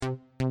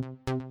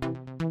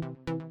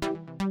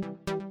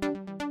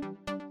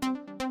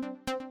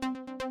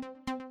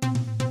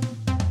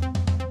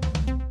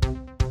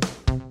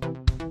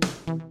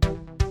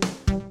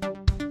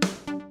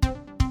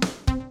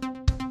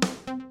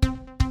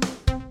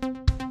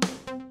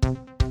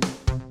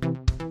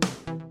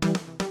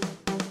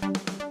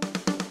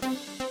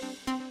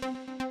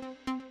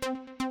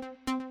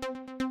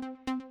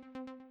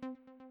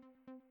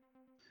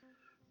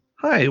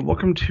Hi,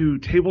 welcome to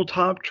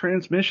Tabletop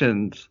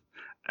Transmissions.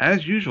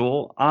 As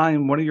usual,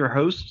 I'm one of your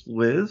hosts,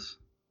 Liz,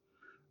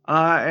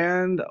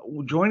 and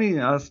joining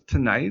us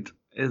tonight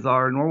is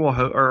our normal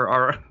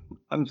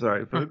I'm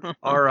sorry, folks,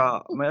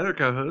 our my other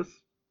co-host.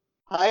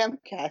 Hi, I'm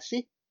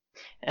Cassie.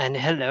 And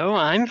hello,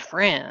 I'm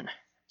Fran.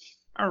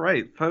 All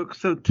right, folks.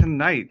 So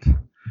tonight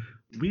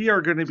we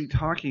are going to be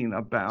talking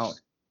about,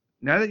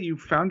 now that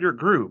you've found your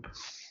group,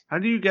 how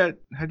do you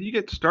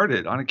get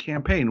started on a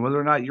campaign, whether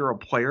or not you're a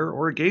player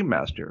or a game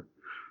master.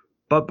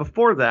 But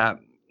before that,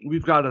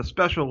 we've got a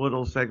special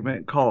little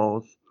segment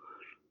called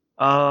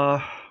what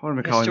am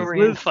I calling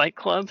Historian this? Fight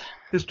Club.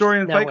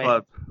 Historian No, Fight wait.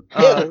 Club.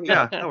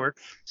 Yeah, that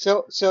works.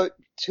 So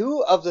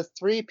two of the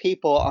three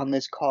people on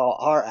this call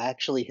are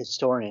actually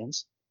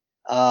historians.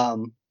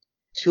 Two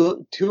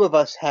of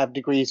us have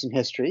degrees in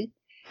history,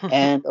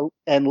 and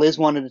Liz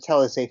wanted to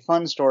tell us a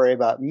fun story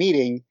about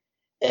meeting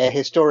a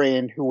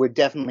historian who would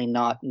definitely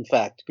not, in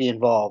fact, be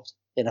involved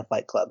in a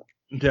fight club.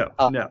 No.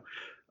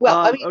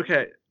 Well,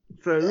 okay.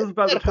 So this is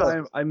about the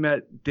time I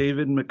met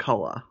David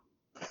McCullough.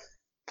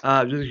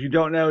 Just if you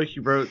don't know,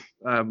 he wrote,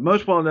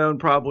 most well known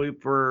probably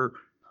for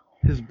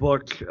his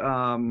book,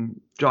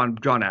 John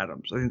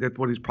Adams. I think that's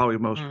what he's probably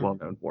most well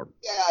known for.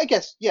 Yeah, I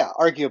guess. Yeah,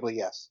 arguably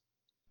yes.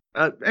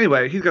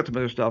 Anyway, he's got some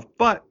other stuff.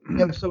 But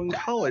so in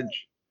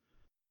college,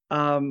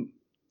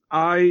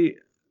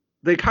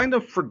 they kind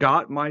of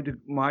forgot my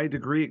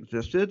degree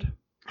existed.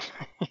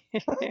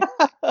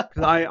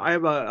 Because I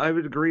have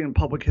a degree in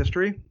public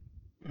history.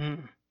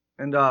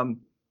 And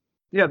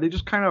yeah, they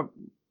just kind of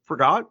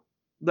forgot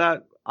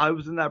that I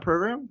was in that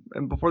program,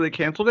 and before they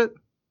canceled it.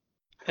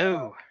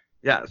 Oh.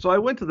 Yeah, so I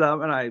went to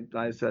them and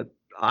I said,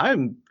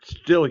 I'm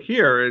still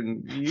here,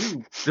 and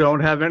you don't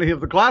have any of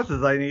the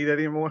classes I need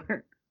anymore.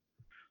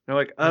 They're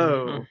like,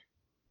 oh,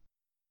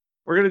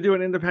 we're gonna do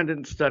an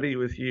independent study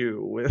with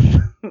you with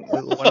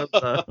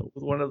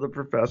one of the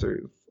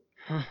professors.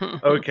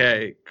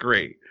 Okay,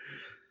 great.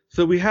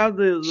 So we have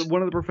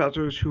one of the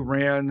professors who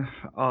ran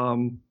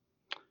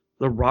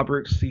the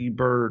Robert C.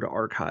 Byrd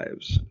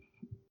archives.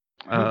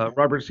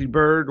 Robert C.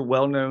 Byrd,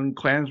 well-known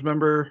Klans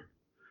member,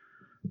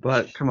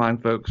 but come on,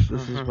 folks,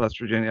 this is West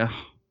Virginia.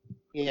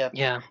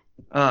 Yeah.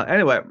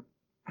 Anyway,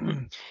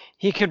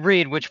 he could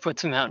read, which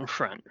puts him out in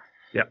front.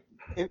 Yeah.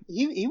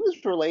 He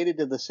was related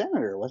to the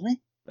senator, wasn't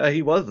he?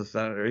 He was the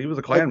senator. He was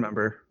a Klan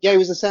member. Yeah, he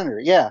was a senator.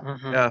 Yeah.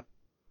 Yeah.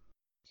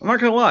 I'm not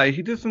gonna lie,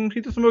 he did some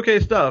okay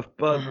stuff,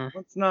 but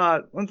let's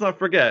not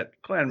forget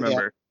Klan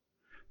member.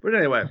 But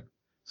anyway,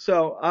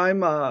 so I'm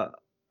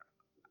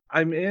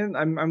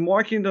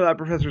walking into that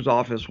professor's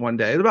office one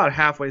day. It's about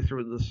halfway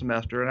through the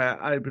semester, and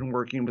I've been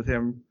working with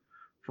him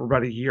for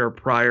about a year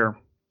prior.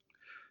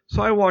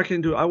 So I walk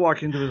into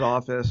his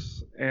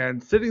office,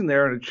 and sitting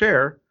there in a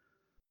chair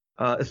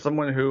is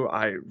someone who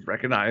I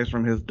recognize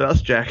from his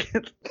dust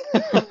jacket.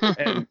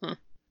 And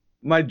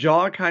my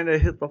jaw kind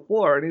of hit the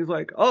floor, and he's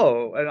like,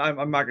 "Oh," and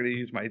I'm not going to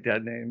use my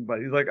dead name, but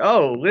he's like,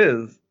 "Oh,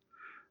 Liz,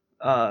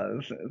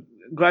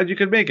 glad you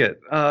could make it.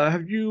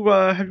 Have you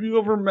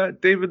ever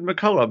met David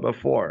McCullough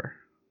before?"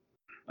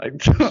 I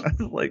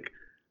was like,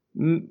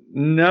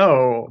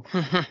 "No."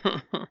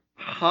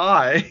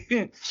 Hi.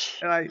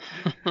 And I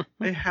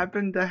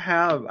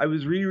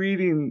was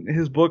rereading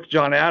his book,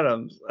 John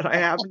Adams, and I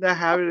happened to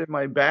have it in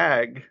my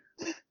bag.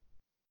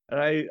 And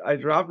I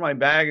dropped my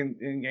bag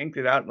and yanked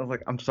it out, and I was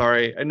like, "I'm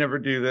sorry, I never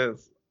do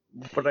this,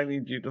 but I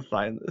need you to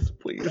sign this,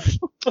 please."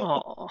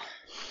 Aww.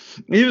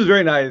 He was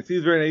very nice.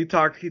 He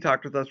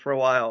talked with us for a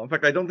while. In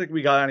fact, I don't think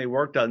we got any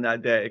work done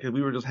that day because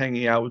we were just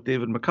hanging out with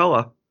David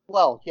McCullough.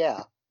 Well,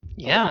 yeah.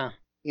 Yeah.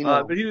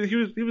 But he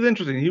was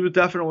interesting. He was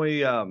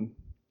definitely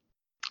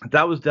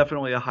that was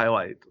definitely a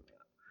highlight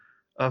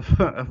of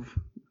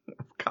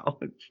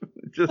college.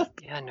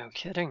 Yeah, no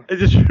kidding. I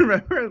just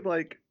remember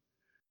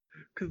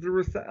because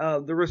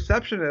the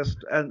receptionist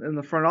in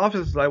the front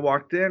office as I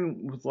walked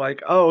in was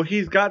like, "Oh,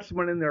 he's got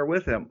someone in there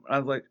with him." I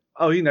was like,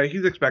 "Oh,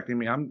 he's expecting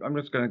me. I'm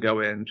just gonna go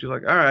in." She's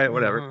like, "All right,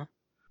 whatever."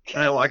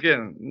 And I walk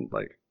in,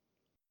 like,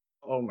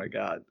 "Oh my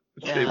God,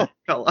 it's David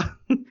McCullough."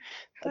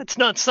 That's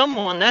not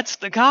someone. That's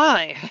the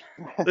guy.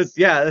 That's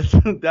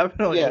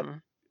definitely. Yeah,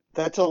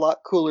 that's a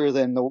lot cooler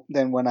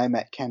than when I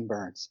met Ken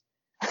Burns.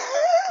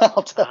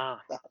 I'll tell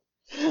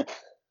you that.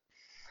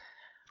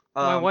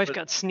 My wife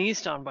got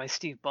sneezed on by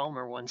Steve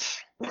Ballmer once.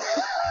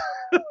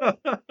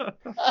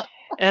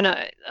 And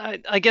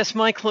I guess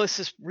my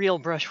closest real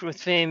brush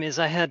with fame is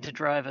I had to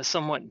drive a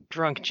somewhat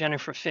drunk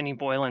Jennifer Finney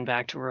Boylan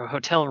back to her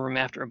hotel room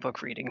after a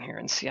book reading here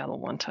in Seattle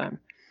one time.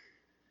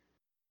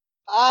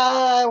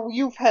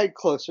 You've had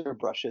closer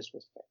brushes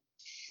with fame.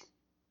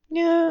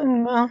 Yeah,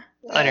 well,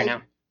 I don't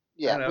know.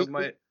 Yeah.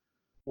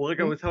 Like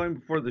I was telling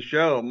before the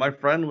show, my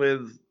friend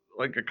lives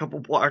like a couple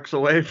blocks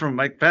away from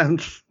Mike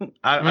Pence.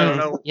 I don't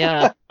know.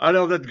 Yeah. I don't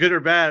know if that's good or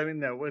bad. I mean,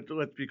 no,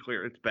 let's be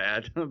clear, it's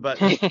bad. But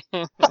no.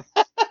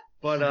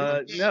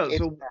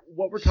 So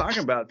what we're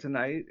talking about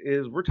tonight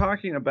is we're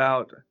talking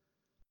about,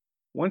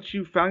 once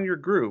you've found your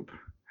group,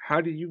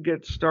 how do you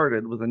get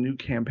started with a new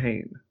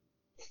campaign?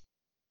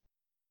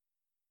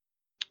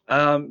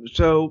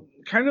 So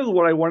kind of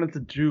what I wanted to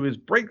do is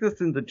break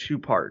this into two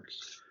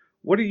parts.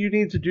 What do you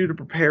need to do to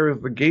prepare as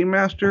the game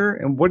master,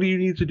 and what do you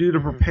need to do to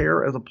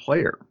prepare as a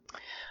player?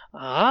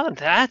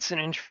 That's an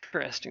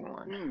interesting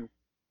one.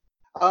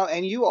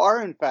 And you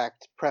are, in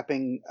fact,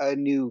 prepping a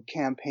new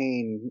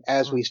campaign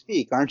as we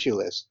speak, aren't you,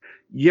 Liz?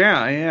 Yeah,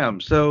 I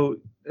am. So,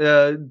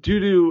 due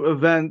to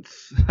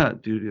events, I'm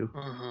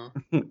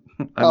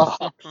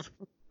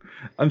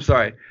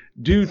sorry.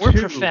 We're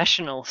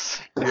professionals.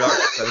 We are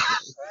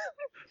professionals.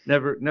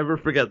 Never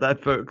forget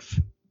that, folks.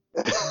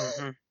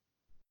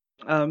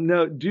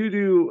 No, due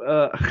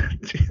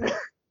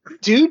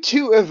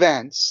to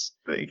events.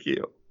 Thank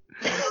you.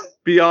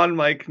 Beyond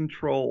my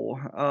control.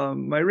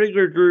 My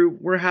regular group,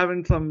 we're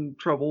having some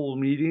trouble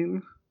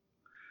meeting.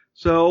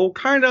 So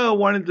kind of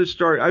wanted to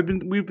start.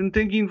 We've been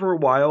thinking for a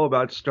while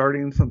about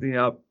starting something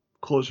up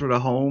closer to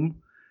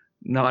home,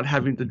 not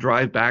having to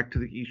drive back to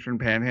the Eastern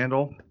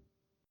Panhandle.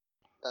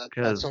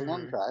 That's a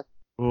long drive.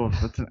 Oh,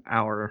 that's an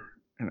hour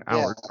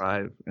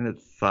drive, and it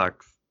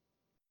sucks.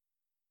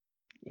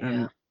 Yeah.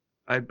 And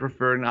I'd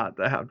prefer not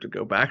to have to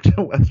go back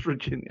to West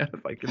Virginia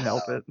if I can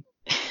help it.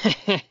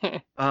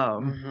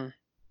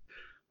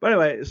 But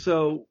anyway,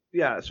 so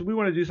we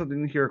want to do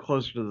something here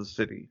closer to the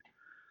city.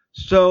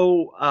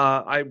 So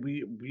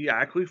we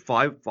actually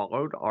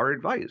followed our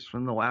advice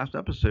from the last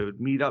episode,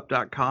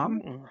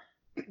 meetup.com,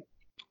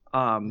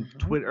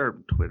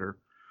 Twitter,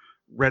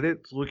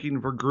 Reddit's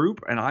looking for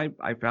group, and I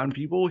found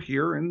people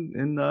here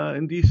in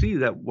DC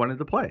that wanted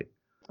to play.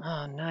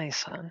 Oh,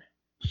 nice, huh?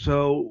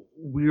 So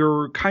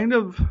we're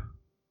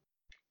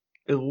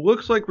it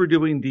looks like we're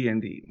doing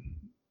D&D,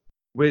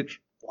 which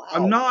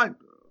I'm not.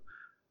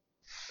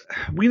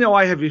 We know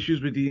I have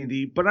issues with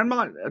D&D, but I'm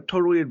not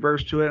totally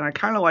adverse to it, and I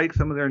kind of like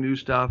some of their new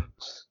stuff.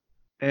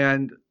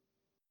 And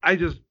I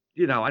just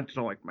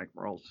don't like Mike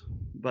Mearls,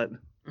 but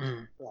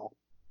there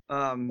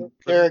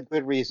are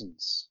good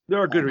reasons. There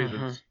are good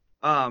reasons.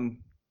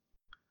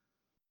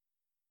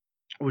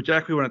 Which I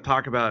actually want to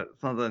talk about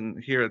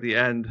something here at the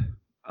end,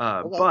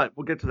 but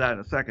we'll get to that in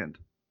a second.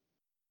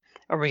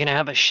 Are we gonna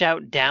have a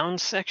shout down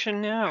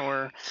section now,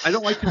 or? I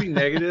don't like to be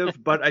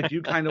negative, but I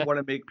do kind of want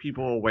to make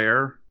people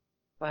aware.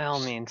 By all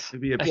means. To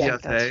be a PSA.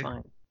 That's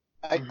fine.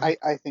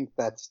 I think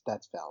that's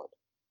valid.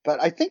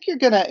 But I think you're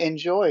going to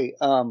enjoy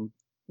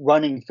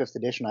running 5th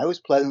edition. I was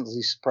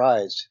pleasantly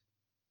surprised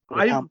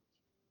with how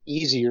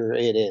easier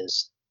it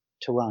is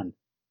to run.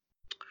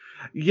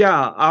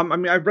 Yeah, I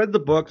mean, I've read the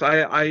books.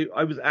 I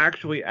was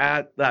actually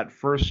at that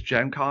first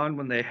Gen Con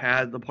when they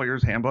had the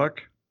Player's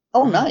Handbook.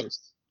 Oh,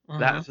 nice.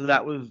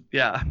 That was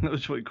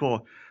really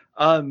cool.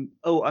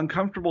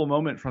 Uncomfortable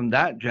moment from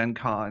that Gen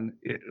Con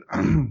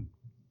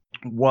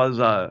was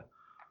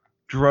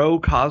Drow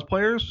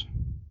cosplayers.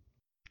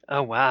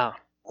 Oh wow.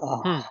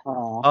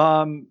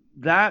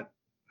 That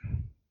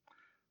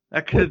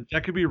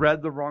could be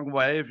read the wrong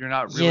way if you're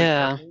not really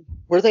careful.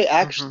 Were they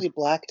actually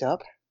blacked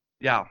up?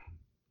 Yeah.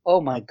 Oh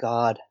my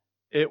god.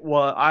 It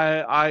was.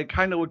 I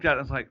kind of looked at it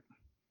and was like,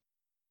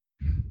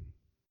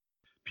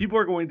 people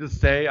are going to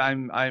say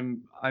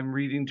I'm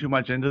reading too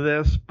much into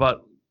this,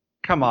 but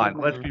come on,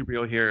 let's be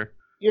real here.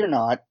 You're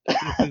not.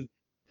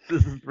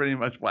 This is pretty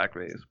much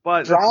blackface,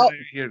 but that's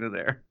here to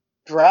there.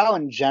 Drow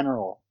in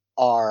general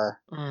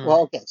are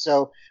well. Okay,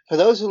 so for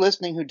those who are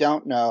listening who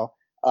don't know,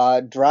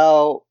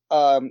 Drow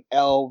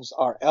elves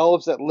are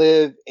elves that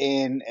live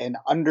in an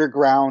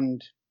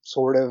underground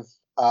sort of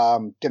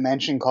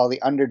dimension called the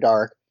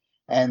Underdark,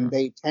 and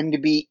they tend to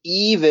be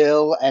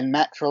evil and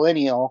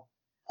matrilineal,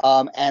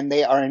 and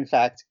they are in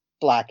fact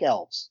black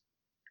elves.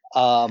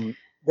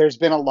 There's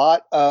been a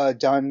lot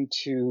done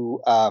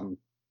to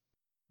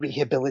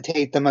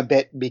rehabilitate them a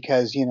bit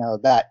because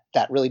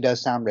that really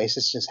does sound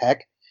racist as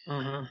heck.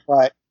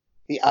 But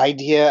the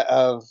idea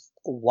of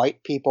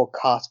white people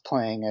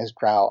cosplaying as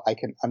Drow, I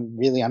can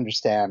really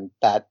understand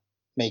that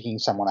making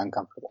someone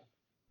uncomfortable.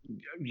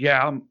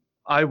 Yeah,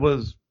 I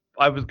was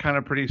kind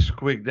of pretty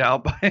squigged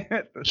out by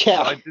it. Yeah,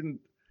 so I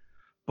didn't.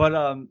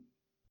 But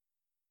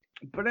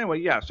anyway,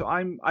 yeah. So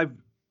I've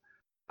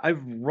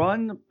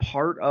run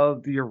part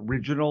of the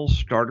original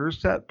starter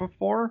set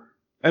before.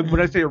 And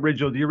when I say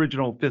original, the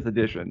original 5th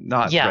edition,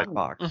 not Red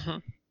Box.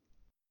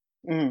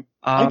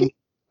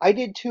 I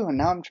did too, and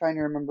now I'm trying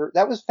to remember.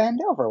 That was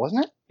Phandelver,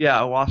 wasn't it?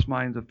 Yeah, Lost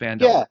Minds of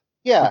Phandelver.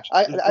 Yeah.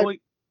 I'm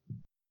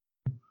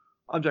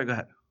sorry, go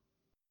ahead.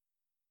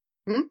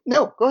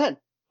 No, go ahead.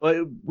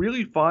 Well,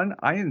 really fun.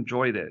 I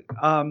enjoyed it.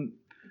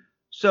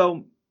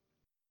 So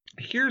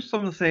here's some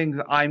of the things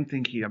I'm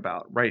thinking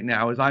about right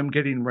now as I'm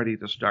getting ready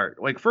to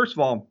start. Like, first of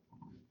all,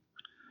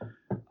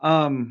 first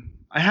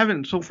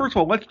of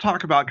all, let's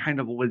talk about kind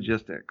of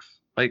logistics.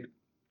 Like,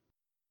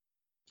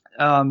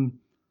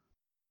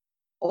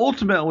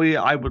 ultimately,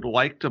 I would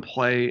like to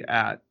play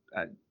at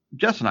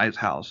Jess and I's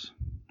house.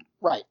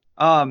 Right.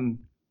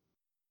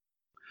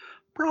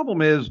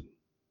 Problem is,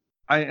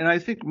 I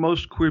think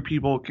most queer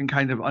people can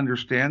kind of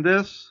understand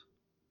this.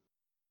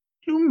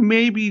 You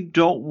maybe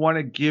don't want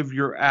to give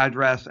your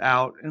address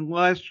out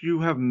unless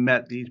you have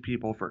met these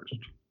people first.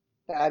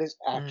 That is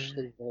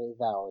actually very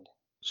valid.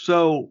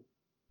 So,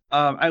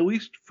 at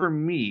least for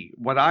me,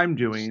 what I'm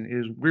doing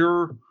is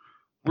we're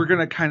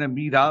gonna kind of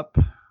meet up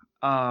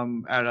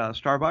at a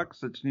Starbucks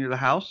that's near the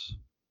house,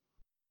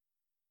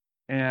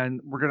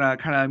 and we're gonna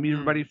kind of meet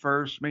everybody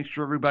first, make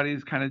sure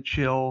everybody's kind of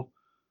chill,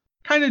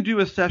 kind of do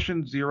a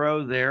session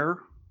 0 there.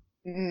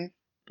 Mhm.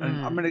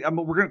 And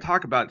we're gonna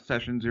talk about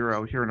session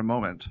 0 here in a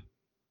moment.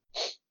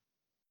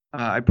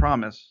 I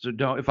promise. So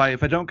don't if I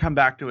don't come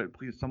back to it,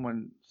 please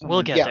someone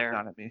We'll get Yeah. there.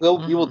 down at me.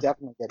 We will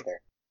definitely get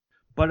there.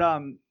 But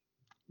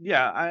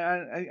yeah,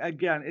 I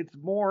again, it's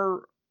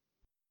more.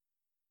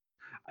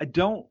 I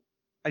don't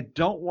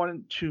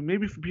want to,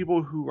 maybe for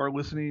people who are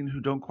listening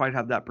who don't quite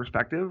have that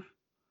perspective.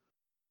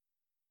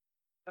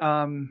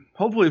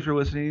 Hopefully, if you're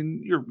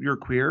listening, you're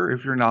queer.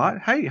 If you're not,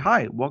 hey,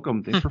 hi,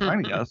 welcome. Thanks for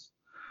finding us.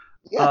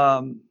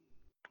 Yeah.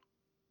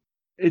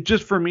 It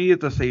just, for me,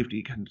 it's a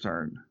safety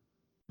concern.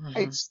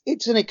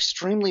 It's an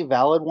extremely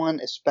valid one,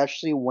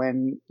 especially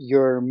when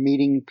you're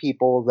meeting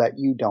people that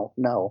you don't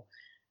know,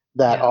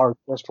 that are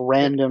just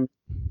random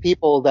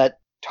people that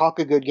talk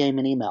a good game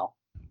in email.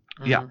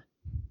 Yeah.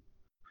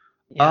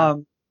 Yeah.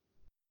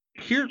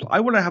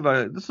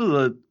 This is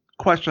a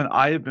question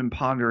I have been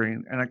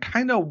pondering, and I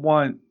kind of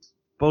want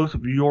both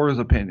of yours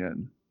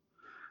opinion.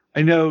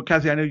 I know,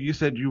 Cassie, I know you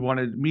said you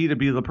wanted me to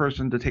be the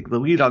person to take the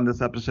lead on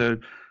this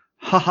episode.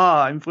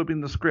 Haha, I'm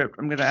flipping the script.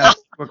 I'm going to ask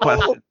you a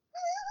question.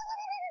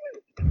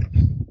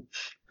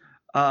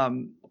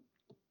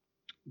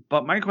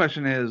 But my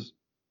question is,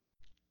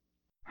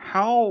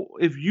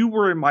 if you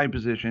were in my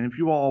position, if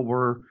you all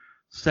were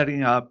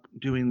setting up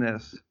doing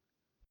this,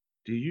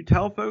 do you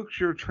tell folks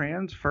you're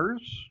trans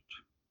first?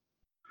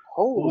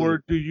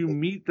 Or do you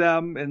meet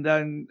them and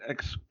then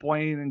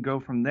explain and go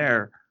from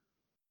there?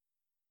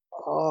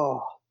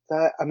 Oh,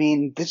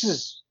 this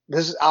is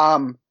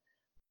I'll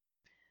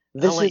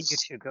let you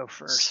two go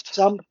first.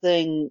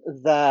 Something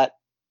that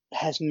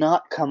has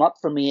not come up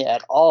for me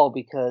at all,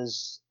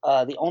 because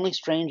the only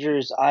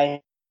strangers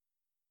I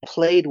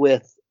played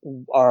with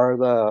are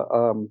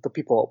the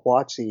people at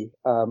WotC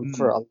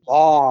for a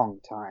long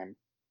time.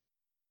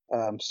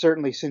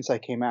 Certainly since I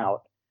came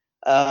out.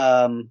 It's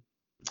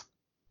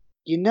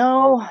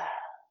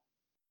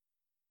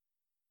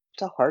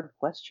a hard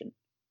question.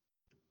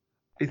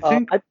 I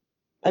think.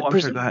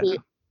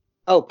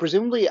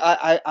 Presumably,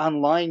 I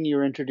online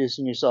you're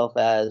introducing yourself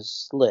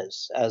as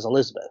Liz, as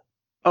Elizabeth.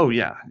 Oh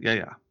yeah.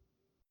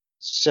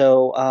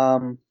 So,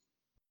 I'm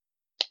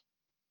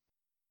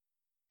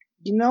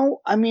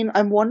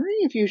wondering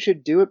if you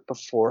should do it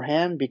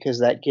beforehand, because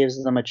that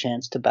gives them a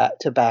chance to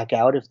back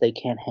out if they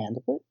can't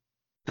handle it.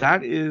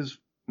 That is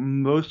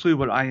mostly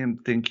what I am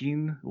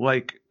thinking.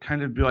 Like,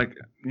 kind of be like,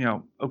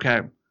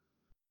 okay,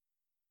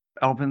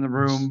 elf in the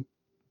room.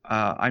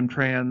 I'm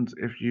trans.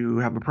 If you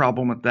have a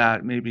problem with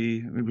that,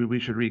 maybe we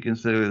should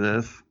reconsider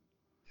this.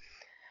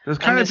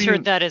 I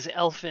misheard that as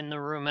elf in the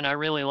room, and I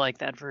really like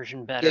that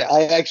version better. Yeah,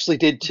 I actually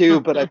did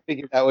too, but I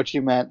figured out what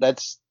you meant.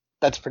 That's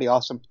pretty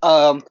awesome.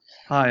 Hi,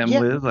 I'm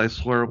Liz. I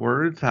slur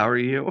words. How are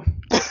you?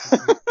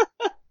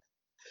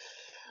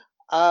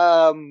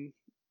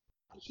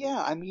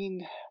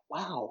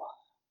 Wow.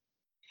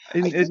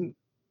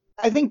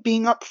 I think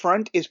being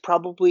upfront is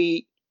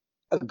probably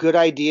a good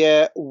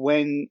idea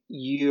when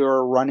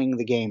you're running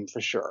the game,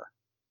 for sure.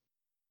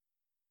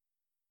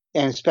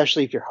 And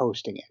especially if you're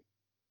hosting it.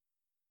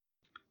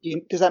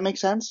 Does that make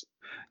sense?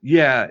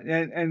 Yeah,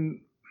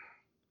 and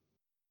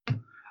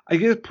I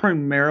guess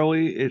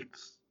primarily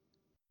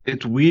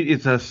it's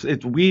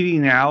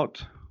weeding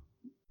out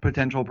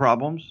potential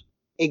problems.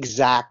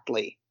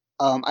 Exactly.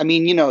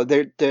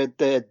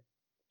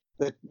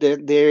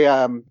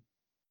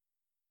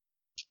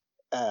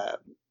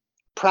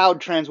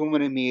 Proud trans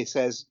woman in me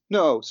says,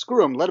 no,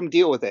 screw him, let him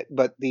deal with it.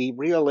 But the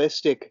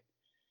realistic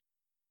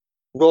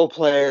role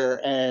player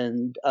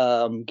and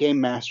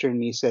game master in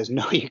me says,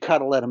 no, you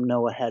gotta let them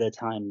know ahead of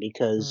time,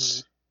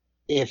 because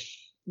if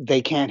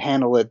they can't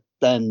handle it,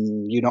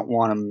 then you don't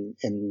want them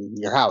in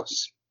your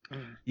house.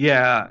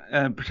 Yeah,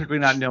 and particularly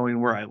not knowing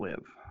where I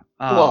live.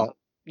 Probably.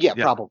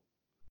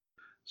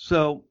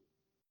 So,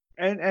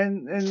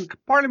 and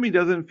part of me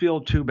doesn't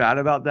feel too bad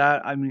about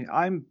that. I mean,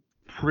 I'm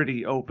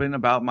pretty open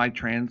about my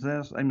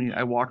transness. I mean,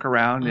 I walk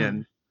around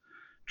in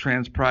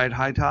trans pride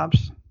high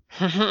tops.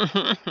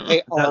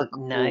 They are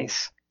cool.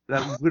 Nice.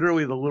 That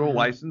literally the little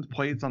license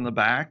plates on the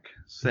back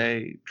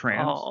say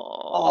trans.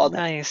 Oh,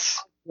 nice.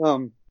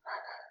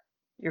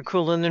 You're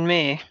cooler than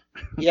me.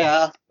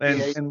 Yeah.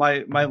 And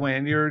my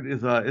lanyard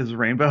is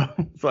rainbow,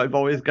 so I've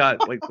always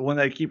got like the one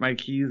that I keep my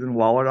keys and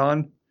wallet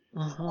on.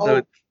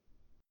 So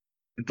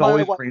it's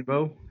always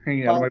rainbow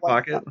hanging out of my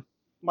pocket.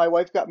 My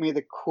wife got me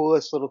the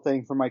coolest little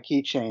thing for my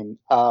keychain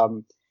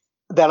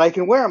that I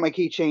can wear on my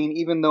keychain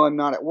even though I'm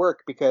not at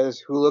work, because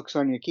who looks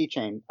on your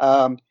keychain?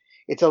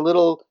 It's a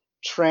little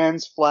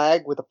trans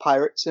flag with a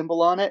pirate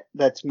symbol on it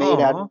that's made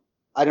out of,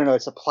 I don't know,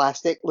 it's a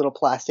little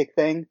plastic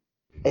thing.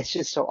 It's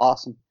just so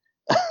awesome.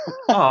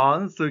 Oh,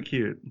 that's so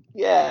cute.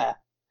 Yeah.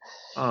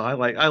 Oh, I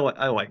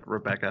like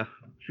Rebecca.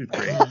 She's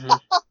great.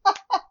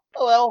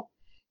 Well,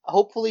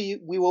 hopefully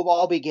we will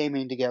all be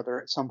gaming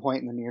together at some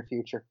point in the near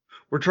future.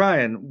 We're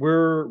trying.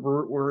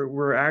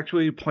 We're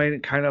actually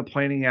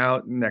planning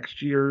out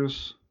next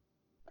year's.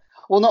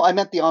 Well, no, I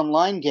meant the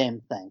online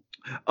game thing.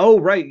 Oh,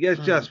 right.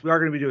 Yes, we are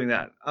going to be doing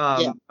that.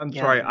 Yeah. I'm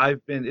sorry.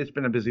 It's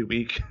been a busy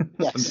week.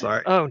 Yes. I'm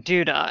sorry. Oh,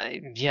 dude,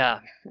 yeah.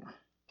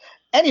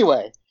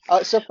 Anyway,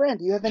 so Fran,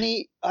 do you have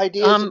any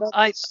ideas about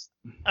this?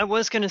 I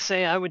was gonna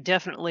say I would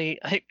definitely.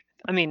 I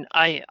mean,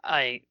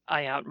 I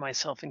out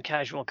myself in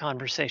casual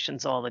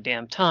conversations all the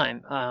damn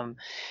time.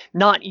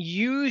 Not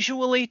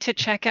usually to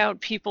check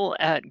out people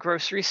at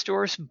grocery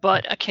stores,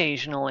 but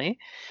occasionally.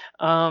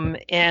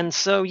 And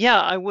so,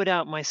 yeah, I would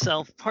out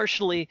myself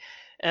partially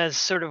as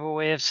sort of a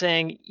way of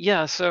saying,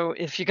 yeah, so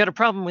if you got a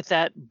problem with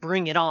that,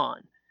 bring it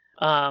on.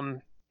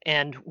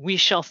 And we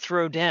shall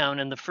throw down,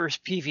 and the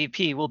first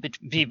PvP will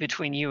be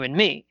between you and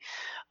me.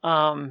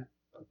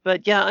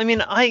 But yeah, I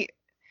mean, I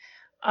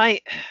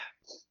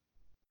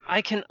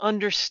can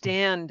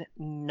understand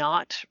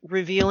not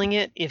revealing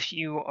it if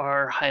you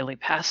are highly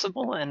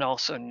passable and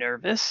also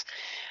nervous.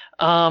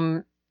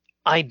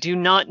 I do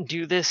not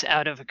do this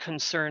out of a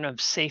concern of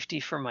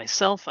safety for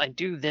myself. I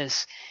do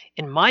this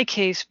in my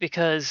case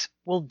because,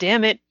 well,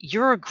 damn it,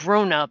 you're a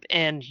grown-up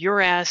and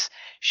your ass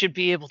should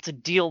be able to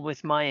deal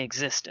with my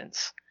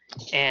existence.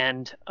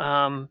 And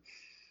but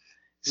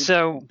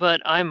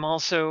I'm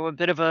also a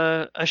bit of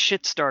a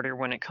shit starter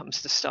when it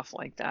comes to stuff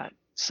like that.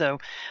 So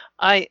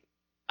I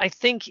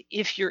think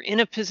if you're in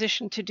a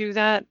position to do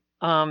that,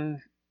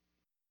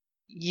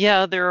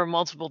 yeah, there are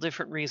multiple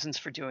different reasons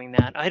for doing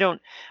that. I don't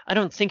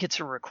think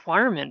it's a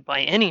requirement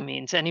by any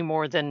means, any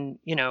more than,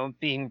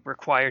 being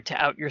required to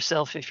out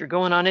yourself if you're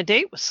going on a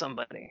date with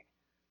somebody.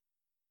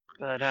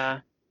 But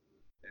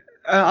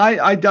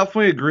I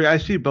definitely agree. I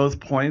see both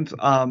points.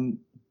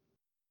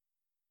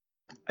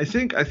 I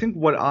think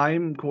what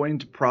I'm going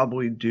to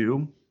probably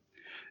do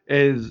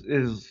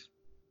is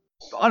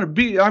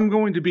I'm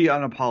going to be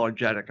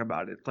unapologetic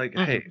about it. It's like,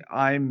 hey,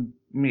 I'm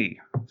me.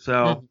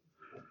 So,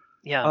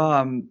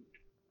 yeah.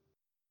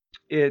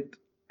 It's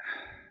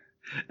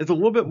a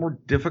little bit more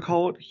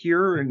difficult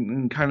here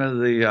in kind of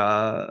the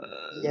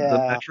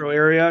metro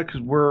area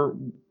because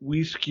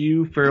we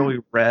skew fairly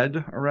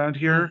red around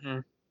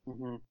here.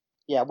 Mm-hmm.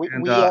 Yeah,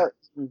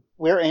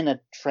 we're in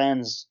a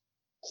trans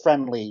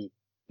friendly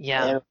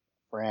area,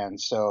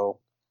 so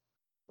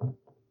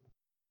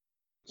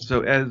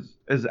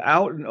as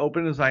out and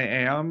open as I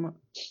am,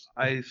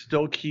 I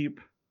still keep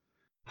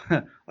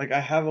like I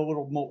have a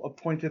little a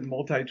pointed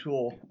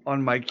multi-tool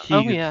on my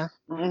keys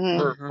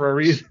for a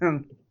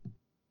reason.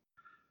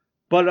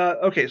 But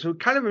okay, so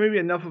kind of maybe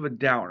enough of a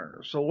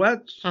downer. So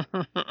let's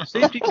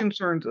safety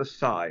concerns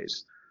aside.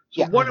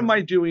 So what am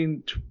I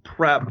doing to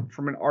prep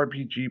from an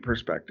RPG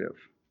perspective?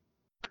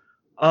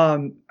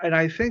 And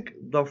I think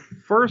the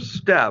first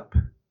step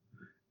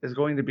is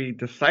going to be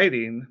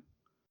deciding.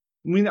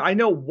 I mean, I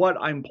know what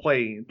I'm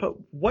playing, but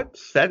what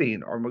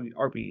setting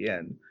are we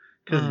in?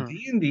 Because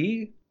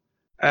D&D,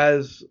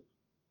 as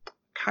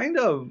kind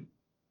of,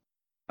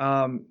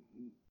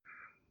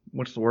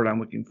 what's the word I'm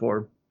looking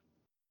for?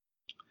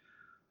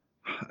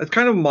 As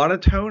kind of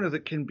monotone as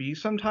it can be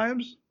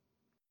sometimes.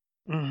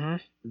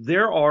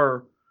 There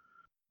are,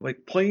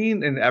 like,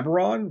 playing in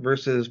Eberron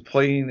versus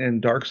playing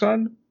in Dark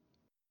Sun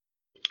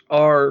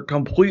are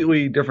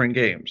completely different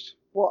games.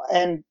 Well,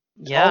 and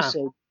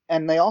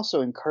they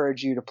also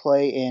encourage you to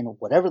play in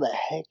whatever the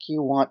heck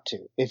you want to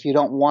if you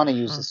don't want to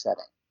use the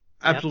setting.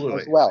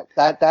 Absolutely. As well.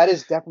 That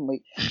is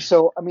definitely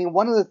so. I mean,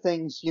 one of the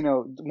things,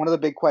 one of the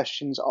big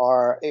questions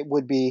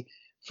would be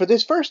for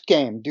this first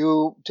game,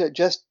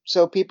 just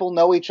so people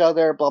know each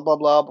other, blah blah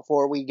blah,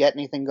 before we get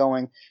anything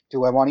going.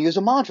 Do I want to use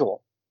a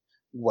module?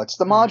 What's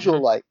the module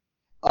like?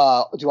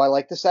 Do I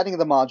like the setting of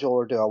the module,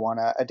 or do I want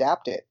to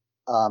adapt it?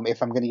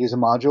 If I'm going to use a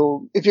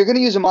module, if you're going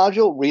to use a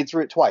module, read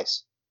through it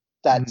twice.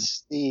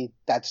 That's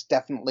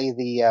definitely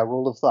the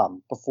rule of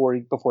thumb before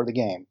the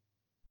game.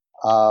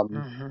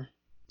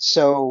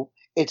 So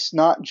it's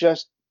not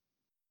just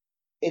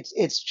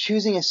it's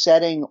choosing a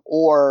setting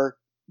or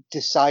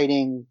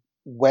deciding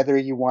whether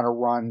you want to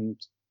run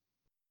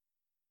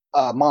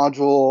a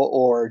module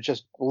or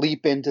just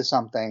leap into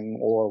something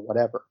or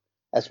whatever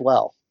as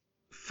well.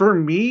 For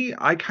me,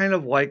 I kind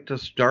of like to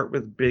start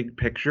with big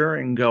picture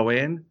and go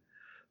in.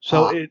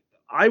 So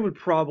I would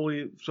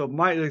probably,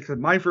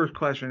 my first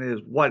question is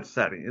what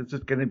setting? Is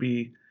it going to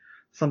be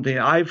something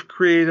I've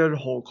created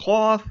whole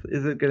cloth?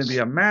 Is it going to be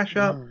a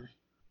mashup?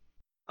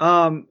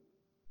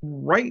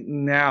 Right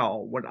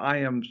now,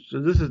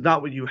 so this is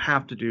not what you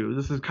have to do.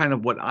 This is kind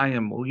of what I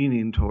am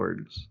leaning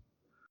towards.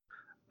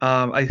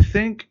 I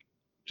think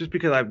just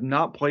because I've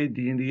not played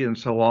D&D in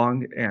so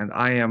long and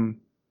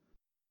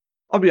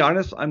I'll be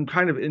honest, I'm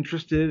kind of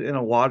interested in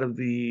a lot of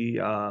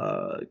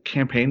the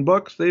campaign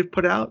books they've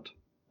put out.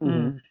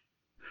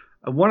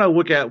 I want to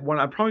look at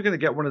I'm probably going to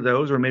get one of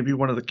those or maybe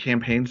one of the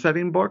campaign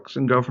setting books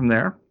and go from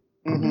there.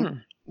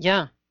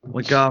 Yeah.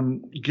 Like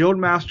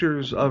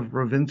Guildmasters of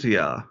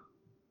Ravincia.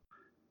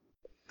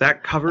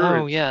 That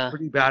cover is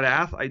pretty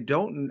badass.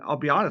 I'll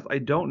be honest, I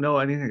don't know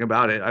anything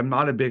about it. I'm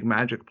not a big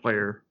Magic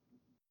player.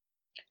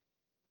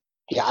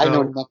 Yeah, I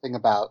know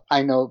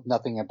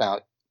nothing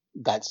about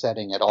that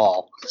setting at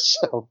all.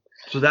 So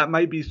that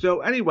might be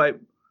so. Anyway,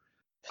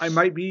 I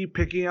might be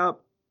picking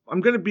up. I'm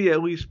going to be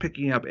at least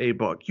picking up a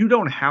book. You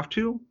don't have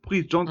to.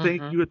 Please don't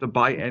think you have to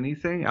buy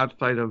anything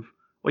outside of.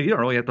 Well, you don't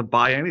really have to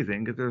buy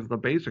anything because there's the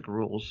basic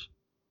rules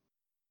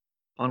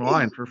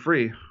online for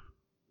free.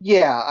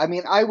 Yeah, I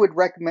mean, I would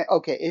recommend.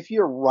 Okay, if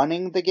you're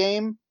running the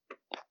game,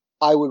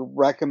 I would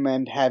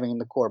recommend having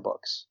the core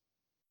books.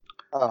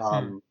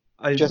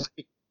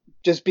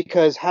 Just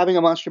because having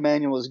a monster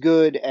manual is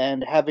good,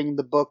 and having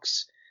the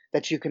books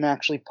that you can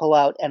actually pull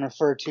out and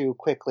refer to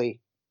quickly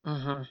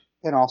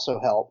can also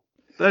help.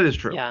 That is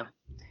true. Yeah,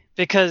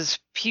 because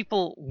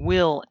people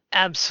will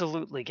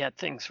absolutely get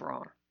things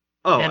wrong.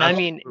 Oh, and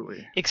absolutely. I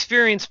mean,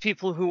 experienced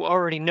people who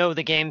already know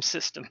the game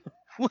system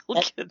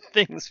will get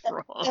things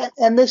wrong.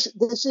 And this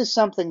is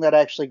something that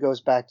actually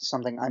goes back to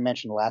something I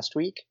mentioned last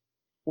week,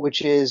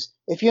 which is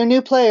if you're a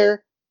new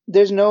player,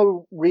 there's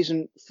no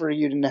reason for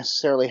you to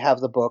necessarily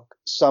have the book.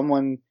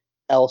 Someone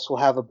else will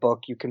have a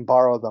book. You can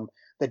borrow them.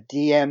 The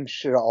DM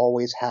should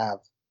always have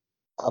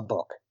a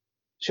book.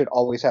 Should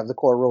always have the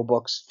core rule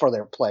books for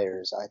their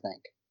players, I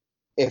think,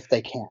 if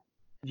they can.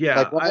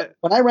 Yeah. Like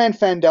when I ran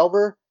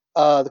Phandelver,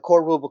 the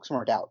core rule books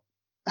weren't out.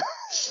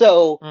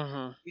 So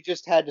we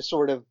just had to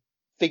sort of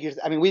figure.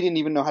 I mean, we didn't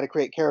even know how to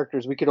create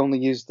characters. We could only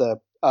use the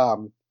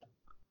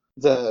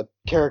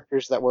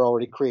characters that were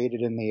already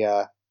created in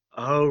the.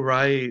 Oh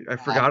right, I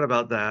forgot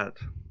about that.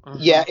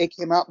 Yeah, it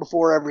came out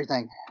before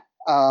everything.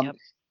 Yep.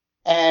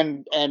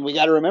 And we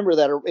got to remember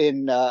that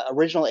in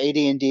original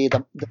AD&D,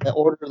 the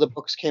order of the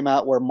books came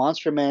out were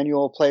Monster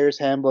Manual, Player's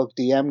Handbook,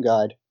 DM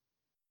Guide,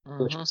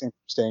 which was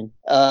interesting.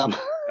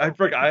 I'd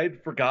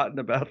forgotten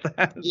about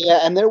that. Yeah,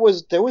 and there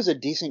was a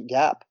decent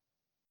gap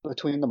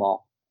between them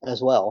all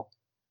as well.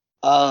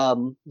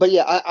 But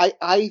yeah,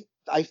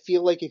 I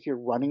feel like if you're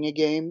running a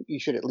game, you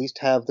should at least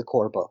have the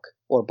core book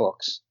or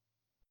books.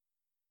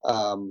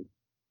 Yeah.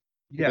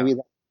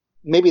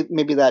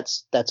 Maybe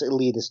that's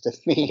elitist of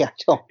me. I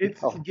don't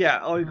know.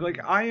 Yeah, like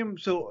I am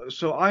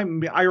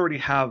I already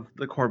have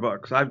the core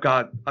books. I've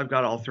got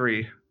all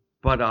three.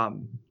 But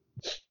so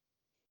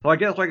I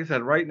guess like I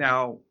said, right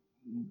now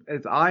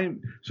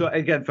so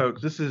again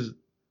folks, this is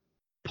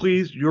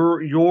please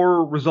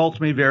your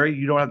results may vary.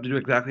 You don't have to do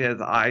exactly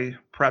as I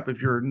prep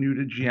if you're new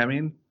to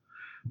GMing.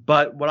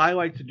 But what I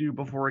like to do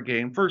before a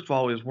game, first of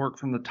all, is work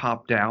from the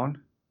top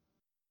down.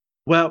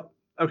 Well,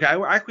 okay,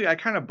 I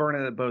kind of burn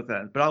it at both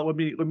ends, but let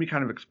me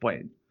kind of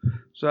explain.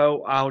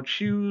 So I'll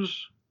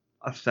choose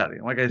a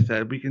setting. Like I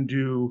said, we're gonna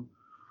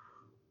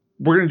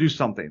do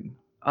something.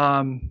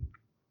 Even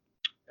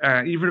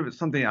if it's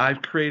something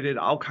I've created,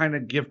 I'll kind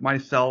of give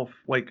myself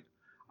like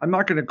I'm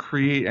not gonna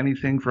create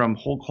anything from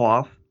whole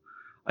cloth.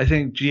 I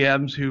think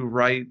GMs who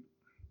write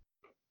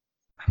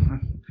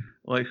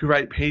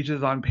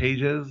pages on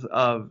pages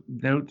of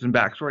notes and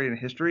backstory and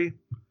history,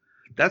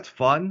 that's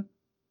fun.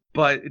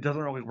 But it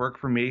doesn't really work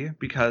for me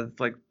because,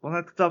 like, well,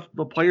 that's stuff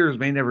the players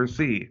may never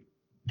see.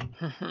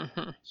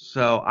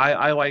 So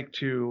I like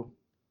to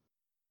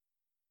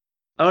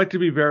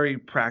be very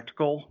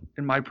practical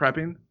in my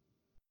prepping,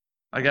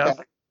 I guess.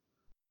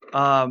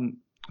 Okay.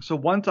 So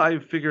once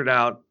I've figured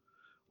out,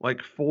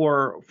 like,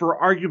 for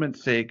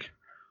argument's sake,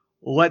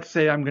 let's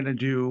say I'm gonna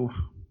do.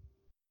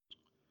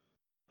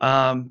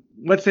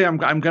 Let's say I'm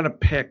gonna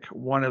pick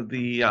one of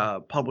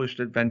the published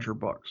adventure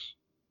books.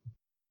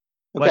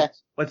 Okay.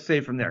 Let's say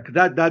from there,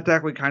 because that's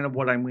actually kind of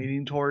what I'm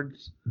leaning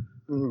towards.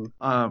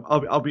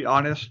 I'll be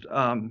honest.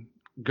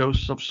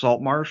 Ghosts of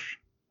Saltmarsh.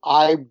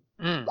 I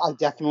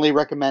definitely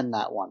recommend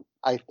that one.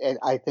 I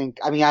think.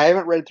 I mean, I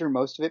haven't read through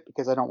most of it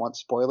because I don't want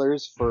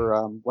spoilers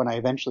for when I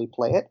eventually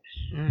play it.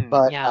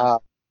 But yeah.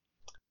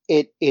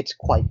 It's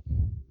quite.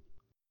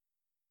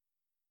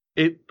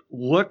 It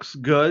looks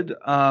good.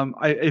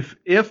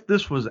 If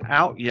this was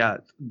out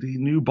yet, the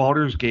new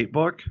Baldur's Gate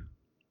book.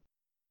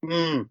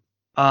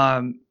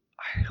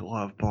 I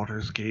love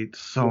Baldur's Gate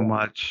so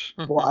much.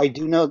 Well, I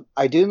do know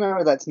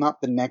that's not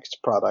the next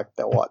product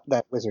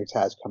that Wizards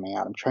has coming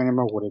out. I'm trying to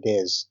remember what it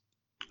is.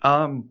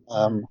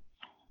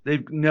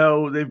 They've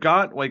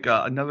got like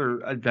another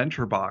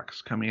adventure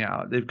box coming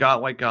out. They've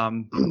got like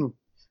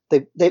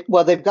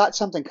they've got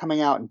something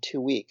coming out in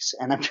 2 weeks,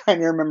 and I'm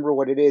trying to remember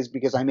what it is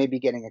because I may be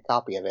getting a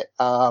copy of it.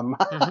 Well,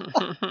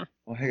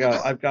 hang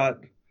on.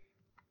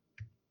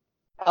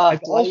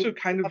 I've also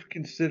kind of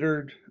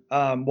considered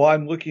while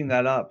I'm looking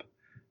that up.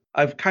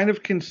 I've kind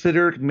of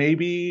considered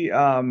maybe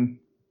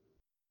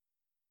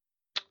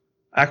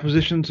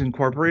Acquisitions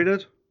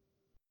Incorporated.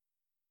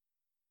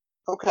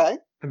 Okay.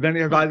 Have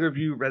either of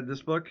you read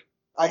this book?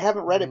 I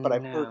haven't read it, but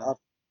I've heard of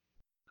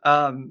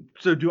it.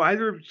 So do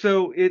either of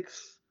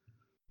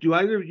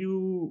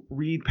you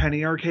read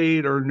Penny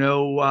Arcade or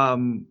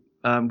know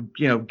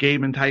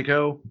Gabe and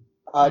Tycho?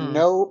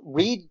 No,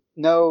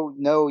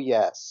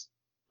 yes.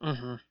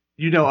 Mm-hmm.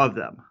 You know of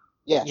them?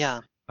 Yes.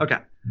 Yeah. Okay.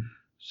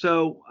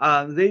 So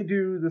they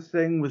do this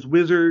thing with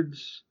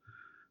Wizards.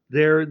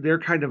 Their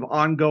kind of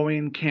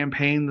ongoing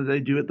campaign that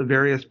they do at the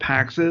various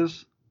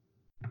PAXs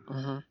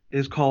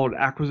is called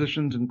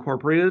Acquisitions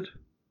Incorporated.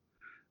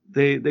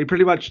 They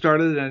pretty much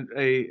started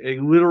a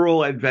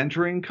literal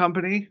adventuring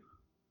company,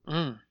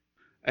 Mm.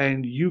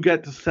 and you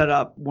get to set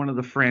up one of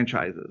the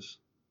franchises.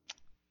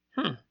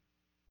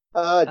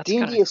 That's D&D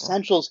kinda cool.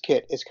 Essentials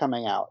kit is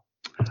coming out.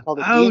 It's called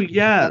the Oh D&D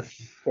yes.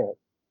 kit.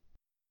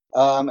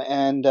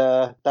 And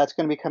that's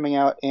going to be coming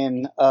out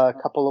in a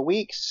couple of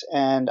weeks,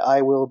 and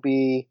I will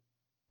be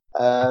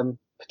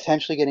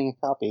potentially getting a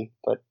copy.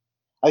 But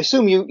I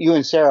assume you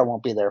and Sarah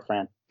won't be there,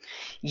 Fran.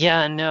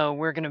 Yeah, no,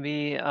 we're gonna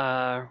be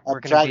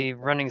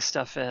running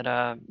stuff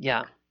at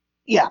Yeah.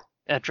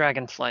 at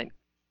Dragonflight.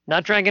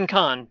 Not Dragon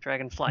Con,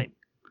 Dragonflight.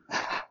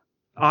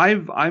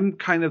 I'm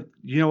kind of,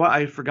 you know what,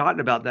 I've forgotten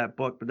about that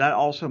book, but that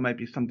also might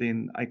be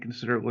something I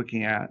consider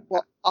looking at.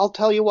 Well, I'll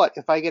tell you what.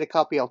 If I get a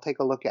copy, I'll take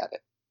a look at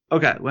it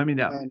Okay, let me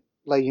know. and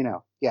let you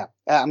know. Yeah,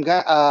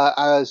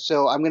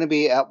 so I'm gonna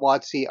be at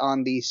WotC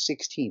on the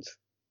 16th,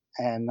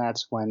 and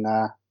that's when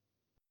I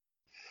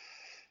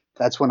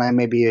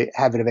maybe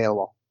have it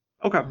available.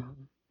 Okay.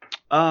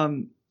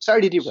 Mhm.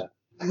 Sorry to derail.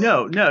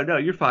 No,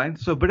 you're fine.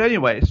 So, but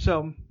anyway,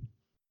 so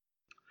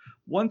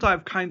once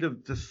I've kind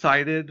of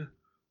decided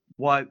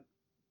what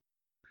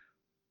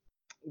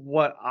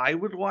I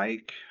would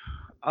like,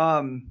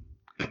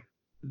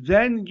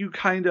 then you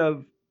kind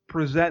of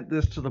present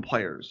this to the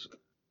players.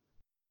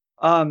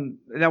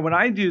 Now when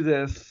I do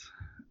this,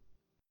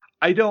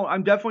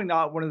 I'm definitely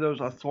not one of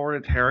those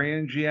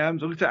authoritarian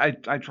GMs. At least I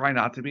try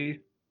not to be.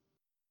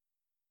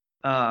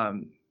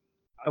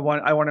 I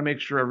want to make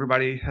sure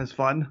everybody has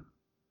fun.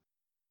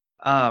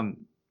 But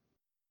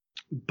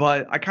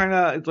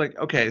it's like,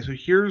 okay, so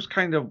here's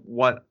kind of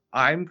what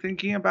I'm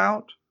thinking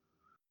about.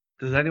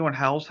 Does anyone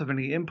else have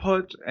any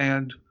input?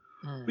 And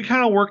we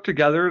kind of work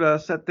together to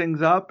set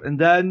things up, and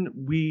then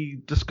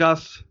we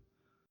discuss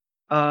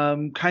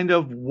kind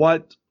of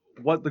what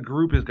the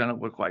group is going to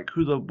look like,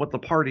 what the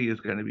party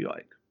is going to be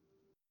like.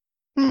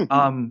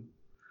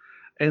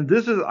 And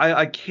this is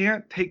I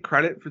can't take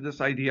credit for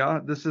this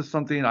idea. This is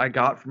something I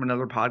got from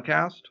another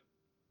podcast.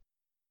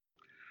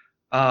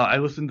 I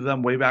listened to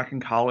them way back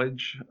in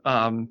college.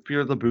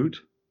 Fear the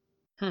Boot.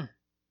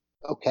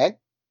 Okay.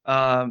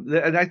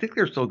 And I think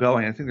they're still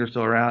going. I think they're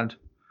still around.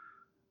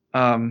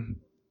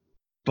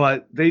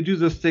 But they do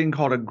this thing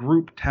called a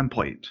group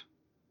template.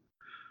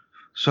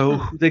 So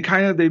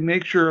they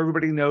make sure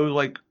everybody knows,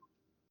 like,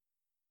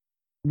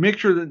 make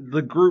sure that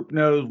the group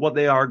knows what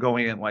they are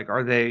going in. Like,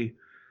 are they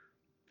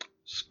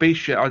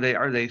spaceship? Are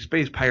they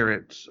space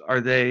pirates?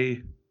 Are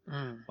they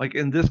like,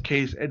 in this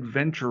case,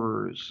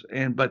 adventurers?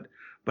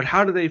 But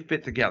how do they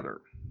fit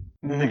together?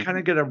 And they kind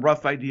of get a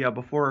rough idea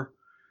before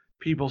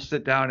people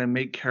sit down and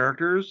make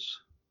characters.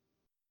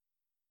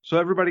 So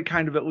everybody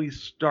kind of at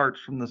least starts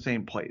from the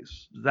same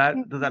place.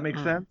 Does that make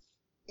sense?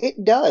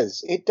 It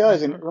does. It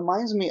does. And it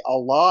reminds me a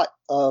lot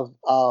of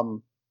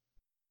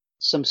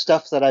some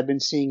stuff that I've been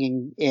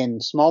seeing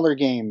in smaller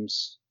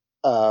games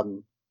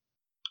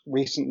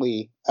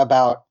recently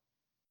about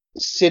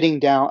sitting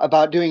down,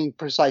 about doing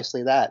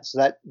precisely that.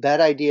 So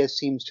that idea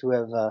seems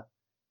to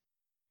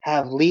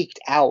have leaked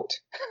out,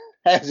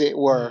 as it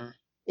were,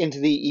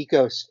 into the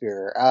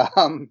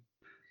ecosphere.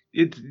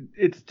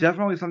 It's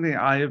definitely something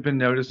I have been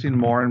noticing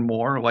more and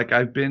more. Like,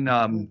 I've been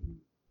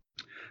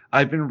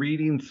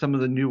reading some of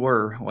the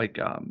newer, like,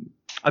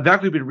 I've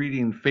actually been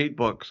reading Fate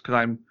books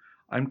because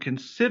I'm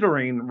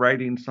considering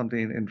writing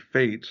something in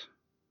Fate.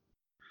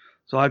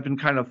 So I've been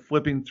kind of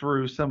flipping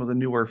through some of the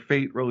newer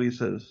Fate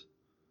releases.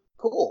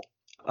 Cool.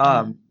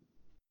 And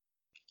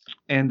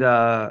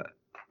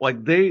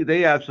like,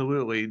 they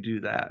absolutely do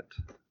that.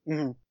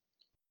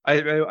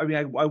 I mean,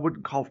 I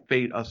wouldn't call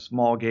Fate a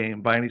small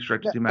game by any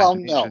stretch of the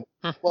imagination.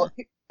 Well, no. Well,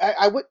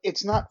 I would.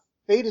 It's not.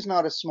 Fate is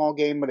not a small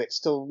game, but it's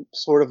still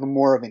sort of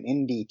more of an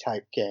indie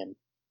type game.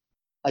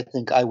 I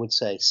think I would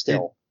say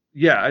still.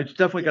 It's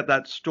definitely got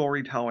that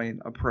storytelling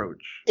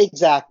approach.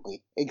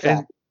 Exactly.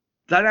 And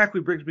that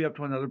actually brings me up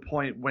to another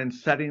point when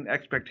setting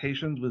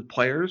expectations with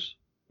players.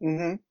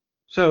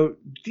 So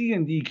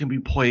D&D can be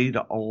played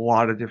a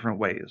lot of different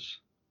ways.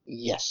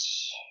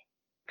 Yes.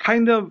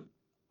 Kind of,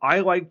 I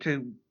like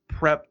to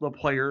prep the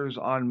players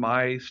on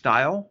my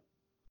style.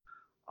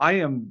 I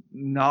am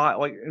not,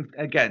 like,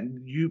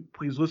 again, you,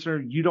 please,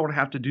 listener, you don't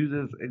have to do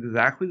this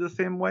exactly the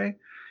same way.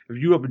 If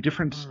you have a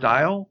different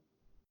style,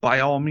 by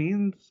all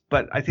means,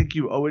 but I think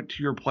you owe it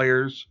to your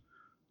players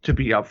to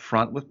be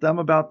upfront with them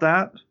about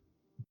that.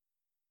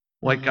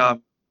 Like,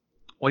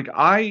 like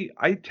I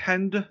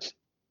tend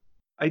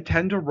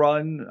to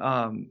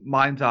run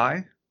Mind's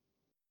Eye.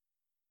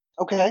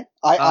 Okay.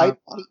 I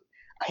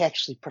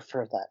actually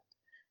prefer that.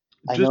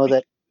 I know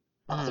that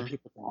other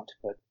people don't,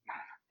 but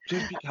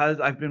just because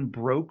I've been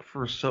broke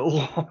for so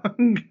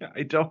long,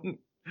 I don't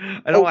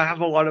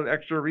have a lot of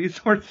extra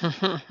resources.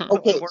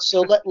 Okay,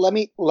 so let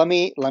me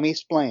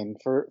explain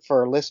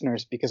for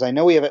listeners, because I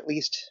know we have at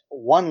least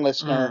one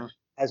listener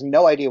has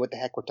no idea what the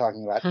heck we're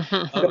talking about.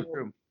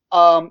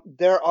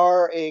 There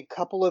are a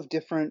couple of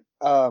different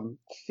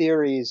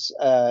theories,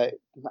 not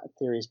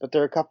theories, but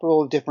there are a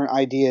couple of different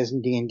ideas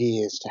in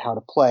D&D as to how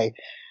to play.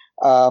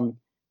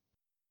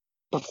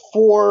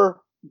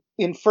 Before,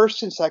 in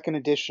first and second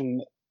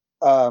edition,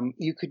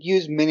 you could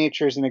use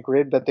miniatures in a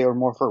grid, but they were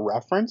more for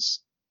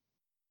reference.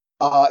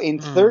 In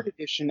third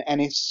edition,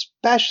 and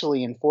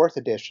especially in fourth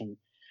edition,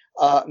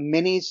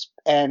 minis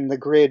and the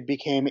grid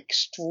became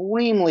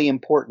extremely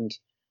important.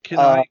 Can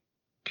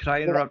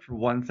I interrupt for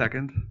 1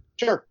 second?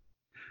 Sure.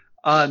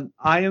 I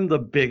am the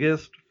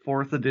biggest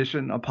fourth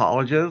edition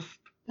apologist.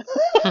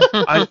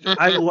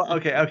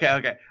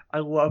 Okay. I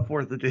love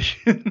fourth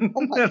edition.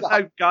 Oh my God.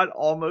 I've got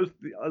almost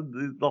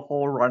the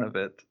whole run of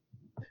it.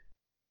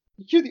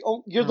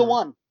 You're the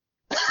one.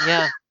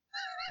 Yeah.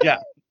 Yeah,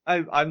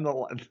 I'm the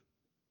one.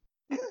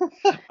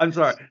 I'm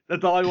sorry.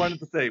 That's all I wanted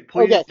to say.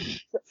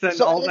 Please send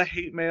all the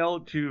hate mail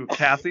to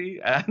Cassie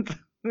at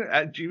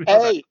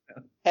gmail.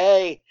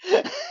 Hey.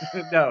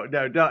 No,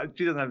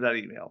 she doesn't have that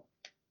email.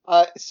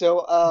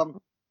 So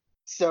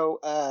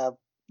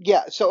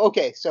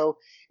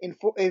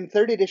in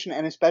third edition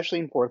and especially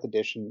in fourth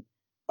edition,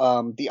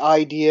 the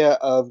idea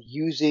of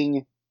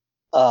using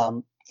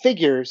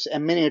figures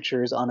and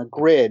miniatures on a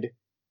grid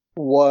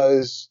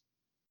was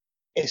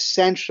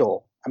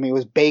essential. I mean, it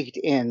was baked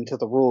into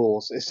the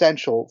rules,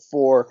 essential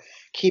for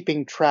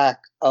keeping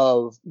track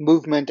of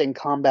movement and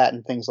combat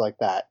and things like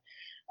that.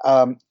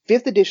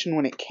 Fifth edition,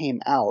 when it came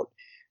out,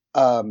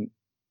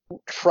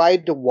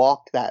 tried to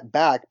walk that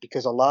back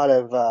because a lot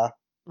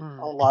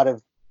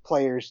of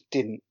players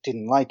didn't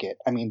like it.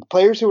 I mean, the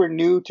players who were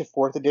new to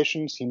fourth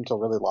edition seemed to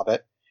really love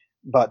it,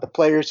 but the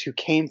players who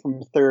came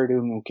from third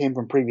and who came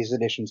from previous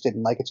editions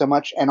didn't like it so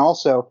much. And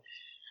also,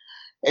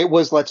 it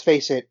was, let's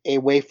face it, a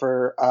way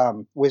for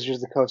Wizards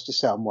of the Coast to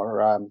sell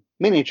more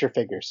miniature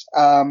figures.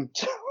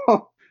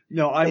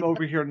 No, I'm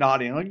over here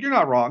nodding. Like, you're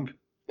not wrong.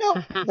 No,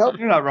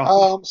 you're not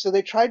wrong. So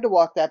they tried to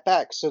walk that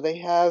back. So they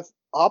have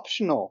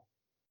optional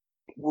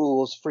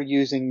rules for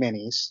using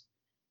minis.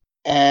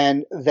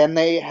 And then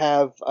they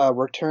have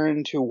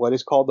returned to what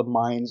is called the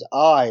Mind's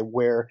Eye,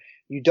 where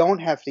you don't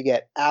have to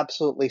get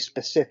absolutely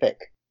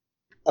specific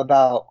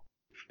about,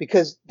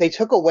 because they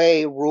took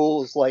away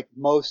rules like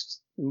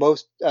most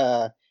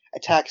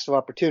attacks of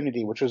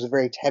opportunity, which was a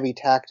very heavy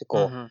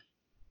tactical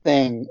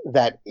thing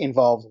that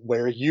involved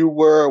where you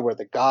were, where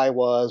the guy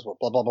was,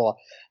 blah blah blah.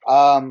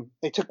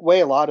 They took away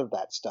a lot of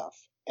that stuff,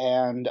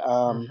 and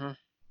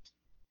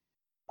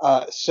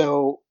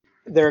so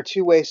there are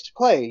two ways to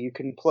play. You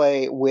can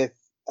play with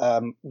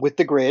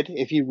the grid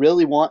if you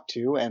really want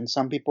to, and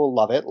some people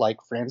love it, like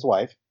Fran's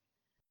wife.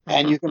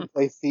 And you can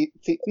play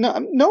no,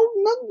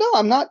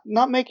 I'm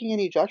not making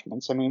any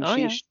judgments. I mean,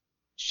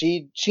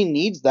 she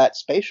needs that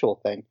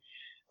spatial thing.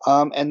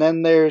 And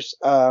then there's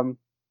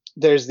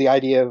the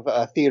idea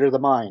of theater of the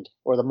mind,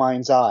 or the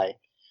Mind's Eye,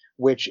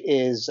 which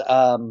is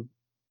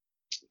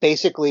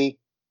basically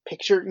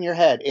picture it in your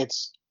head.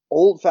 It's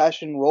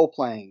old-fashioned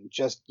role-playing.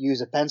 Just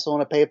use a pencil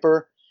and a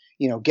paper.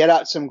 Get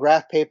out some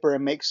graph paper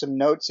and make some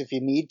notes if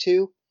you need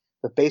to.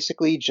 But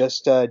basically,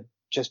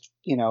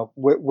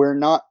 we're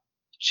not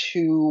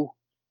too.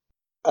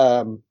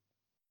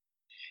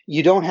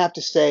 You don't have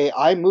to say,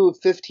 I move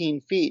 15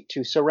 feet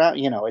to surround,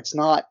 it's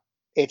not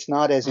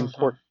as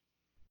important.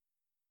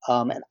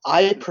 And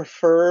I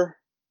prefer,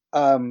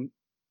 I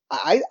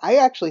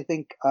actually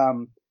think,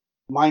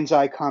 Mind's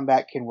Eye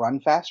combat can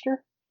run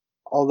faster.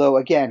 Although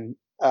again,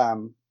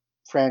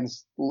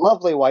 Fran's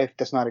lovely wife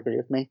does not agree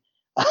with me.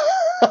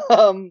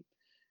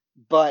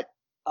 But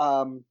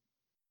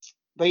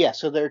yeah,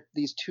 so there are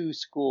these two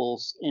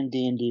schools in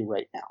D&D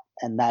right now.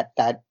 And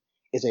that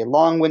is a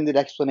long-winded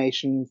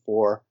explanation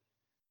for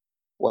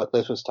what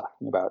Liz was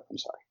talking about. I'm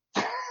sorry.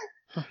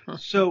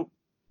 So,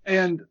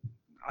 and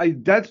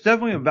that's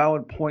definitely a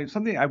valid point.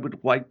 Something I would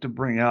like to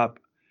bring up,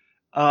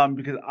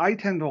 because I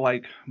tend to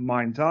like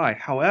Mind's Eye.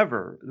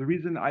 However, the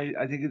reason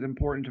I think it's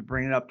important to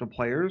bring it up to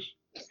players,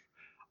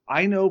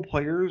 I know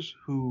players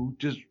who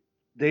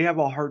they have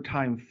a hard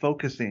time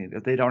focusing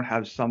if they don't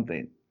have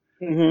something.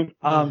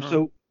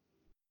 So,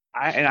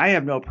 I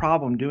have no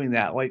problem doing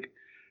that. Like,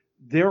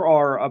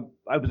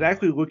 I was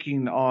actually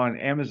looking on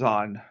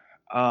Amazon,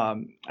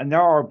 and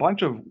there are a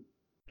bunch of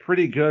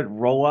pretty good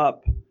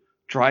roll-up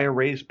dry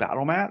erase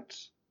battle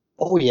mats.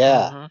 Oh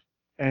yeah.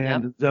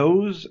 And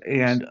those,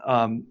 and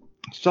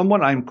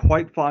someone I'm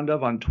quite fond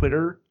of on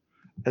Twitter,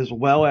 as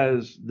well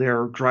as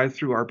their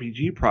drive-through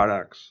RPG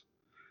products,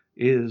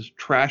 is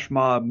Trash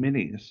Mob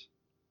Minis.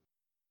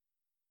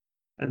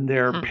 And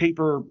they're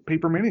paper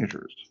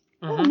miniatures.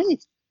 Oh,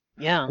 neat.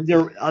 Yeah.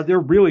 They're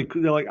really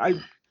cool. They're like,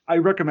 I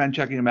recommend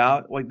checking them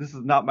out. Like, this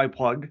is not my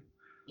plug.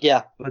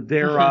 Yeah. But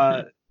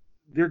they're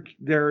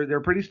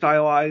pretty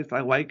stylized.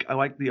 I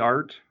like the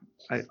art.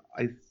 I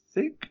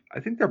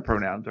think their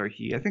pronouns are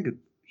he. I think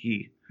it's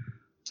he.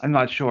 I'm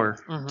not sure.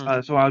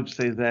 So I would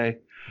say they.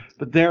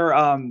 But they're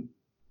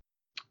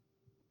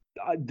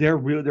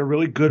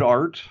really good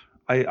art.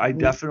 I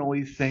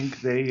definitely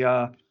think they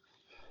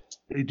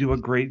do a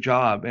great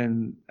job,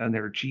 and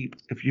they're cheap.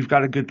 If you've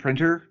got a good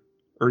printer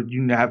or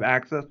you have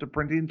access to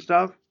printing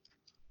stuff,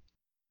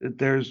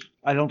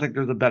 I don't think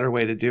there's a better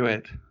way to do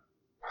it.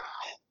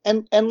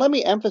 And let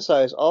me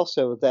emphasize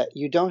also that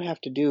you don't have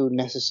to do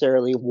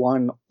necessarily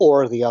one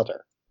or the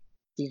other.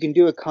 You can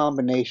do a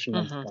combination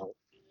of both.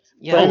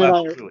 Yeah.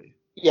 Absolutely.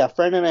 Yeah,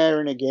 Fred and I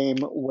are in a game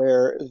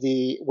where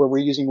we're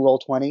using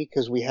Roll20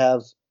 because we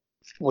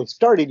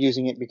started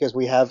using it because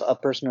we have a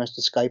person who has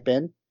to Skype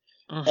in,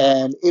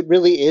 and it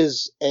really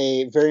is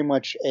very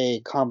much a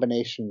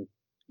combination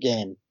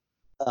game.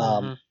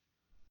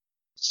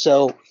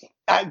 So,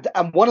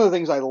 one of the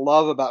things I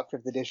love about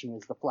 5th edition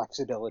is the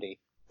flexibility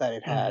that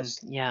it has.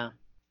 Yeah.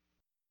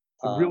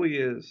 It really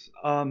is.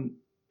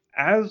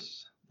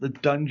 As the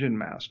dungeon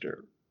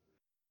master,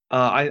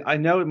 I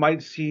know it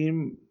might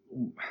seem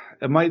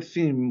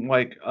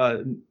like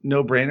a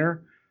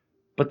no-brainer,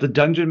 but the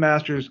Dungeon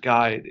Master's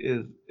Guide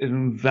is an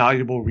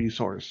invaluable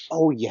resource.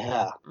 Oh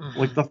yeah.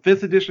 Like the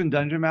 5th edition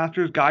Dungeon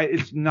Master's Guide,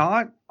 it's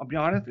not, I'll be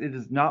honest, it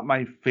is not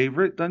my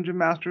favorite Dungeon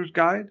Master's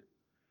Guide.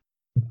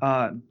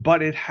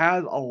 But it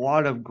has a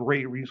lot of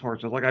great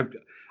resources. Like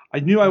I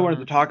knew I wanted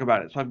to talk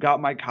about it, so I've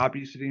got my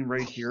copy sitting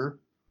right here.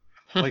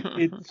 Like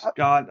it's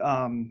got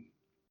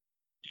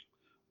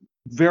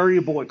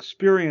variable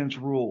experience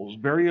rules,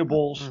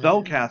 variable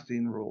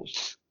spellcasting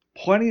rules,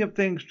 plenty of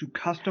things to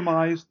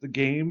customize the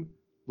game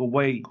the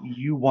way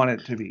you want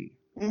it to be.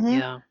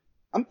 Yeah.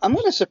 I'm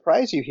going to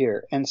surprise you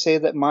here and say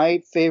that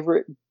my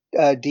favorite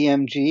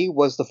DMG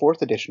was the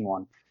 4th edition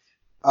one.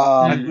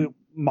 Actually,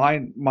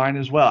 mine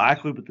as well.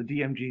 Actually, with the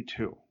DMG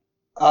 2.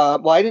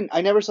 Well,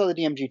 I never saw the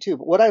DMG 2,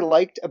 but what I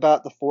liked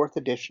about the 4th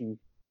edition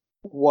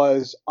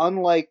was,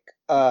 unlike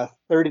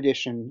 3rd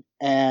edition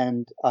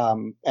and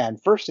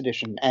 1st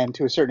edition, and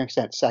to a certain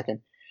extent 2nd,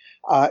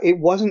 it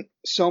wasn't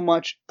so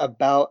much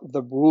about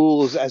the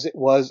rules as it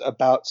was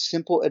about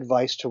simple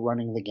advice to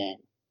running the game,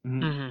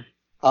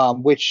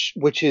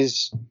 which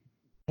is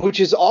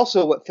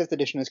also what 5th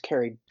edition has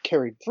carried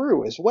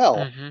through as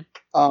well.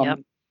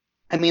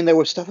 I mean, there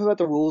was stuff about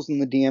the rules in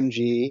the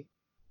DMG,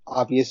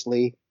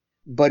 obviously,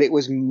 but it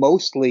was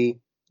mostly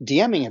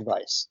DMing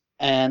advice,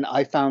 and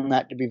I found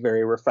that to be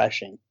very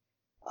refreshing.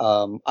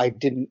 I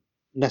didn't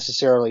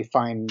necessarily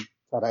find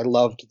that I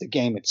loved the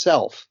game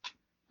itself,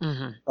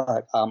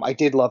 but I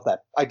did love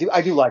that. I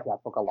do like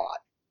that book a lot.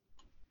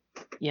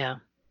 Yeah,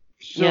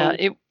 so,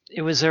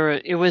 it was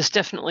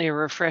definitely a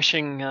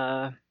refreshing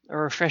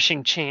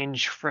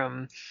change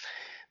from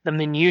the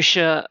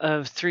minutia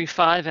of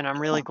 3.5, and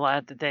I'm really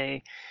glad that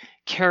they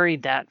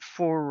carried that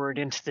forward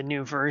into the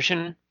new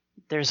version.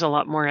 There's a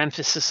lot more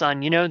emphasis on,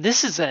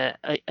 this is a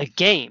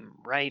game,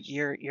 right?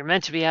 You're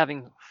meant to be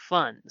having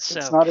fun. So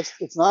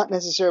it's not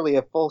necessarily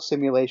a full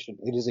simulation.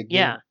 It is a game.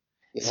 Yeah.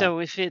 So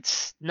if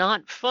it's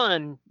not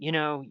fun, you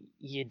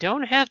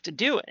don't have to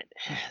do it.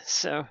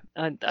 So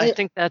I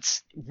think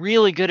that's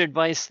really good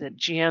advice that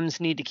GMs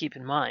need to keep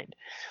in mind.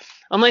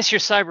 Unless you're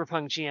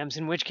Cyberpunk GMs,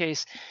 in which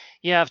case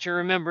you have to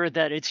remember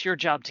that it's your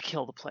job to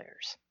kill the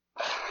players.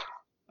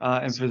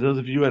 And for those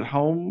of you at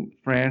home,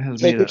 Fran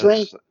has made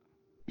Fran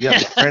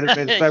has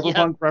made a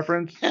Cyberpunk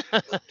reference.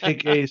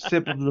 Take a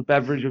sip of the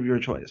beverage of your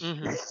choice.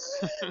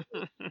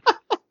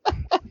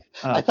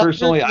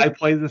 Personally, I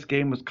play this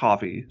game with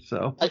coffee,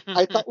 so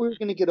I thought we were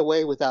going to get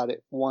away without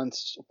it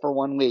for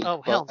 1 week.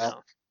 Oh hell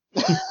no!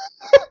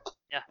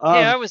 Yeah,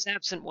 I was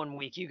absent 1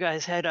 week. You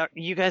guys had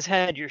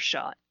your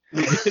shot.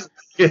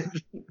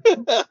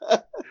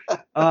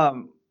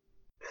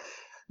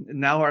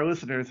 Now our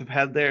listeners have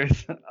had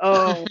theirs.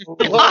 Oh.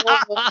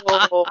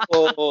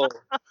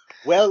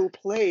 Well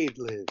played,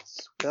 Liz.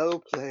 Well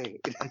played.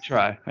 I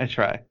try.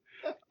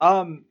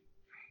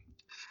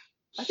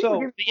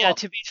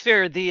 To be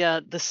fair,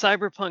 the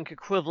Cyberpunk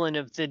equivalent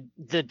of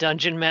the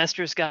Dungeon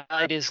Master's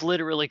Guide is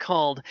literally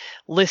called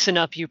 "Listen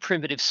Up, You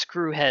Primitive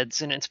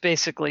Screwheads," and it's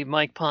basically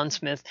Mike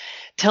Pondsmith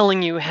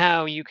telling you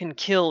how you can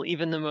kill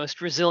even the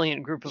most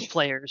resilient group of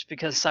players,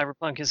 because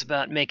Cyberpunk is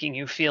about making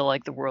you feel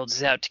like the world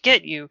is out to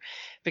get you,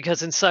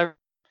 because in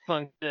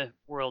Cyberpunk the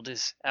world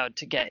is out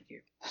to get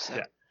you. So.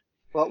 Yeah.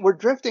 Well, we're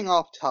drifting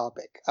off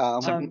topic.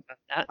 I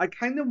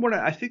kind of want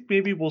to. I think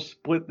maybe we'll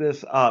split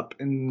this up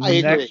in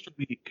next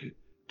week.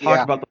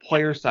 Talk about the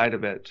player side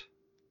of it.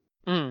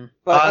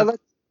 But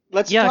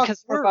let's talk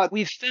more about.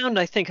 We've found,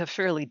 I think, a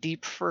fairly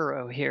deep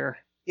furrow here.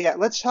 Yeah,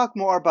 let's talk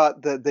more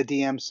about the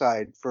DM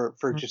side for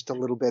just a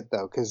little bit,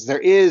 though, because there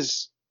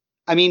is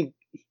a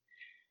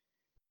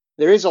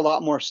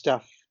lot more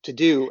stuff to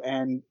do.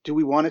 And do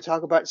we want to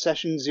talk about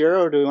session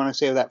 0, or do we want to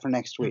save that for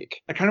next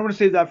week? I kind of want to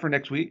save that for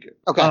next week.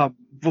 Okay.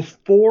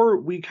 Before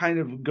we kind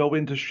of go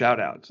into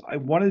shout-outs, I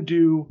want to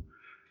do...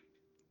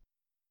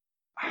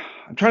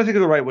 I'm trying to think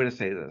of the right way to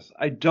say this.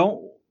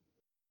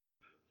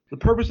 The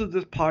purpose of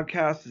this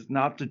podcast is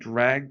not to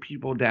drag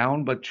people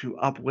down, but to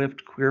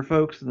uplift queer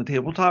folks in the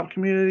tabletop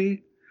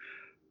community.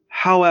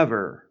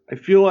 However, I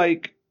feel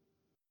like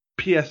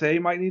PSA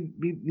might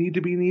need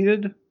to be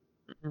needed.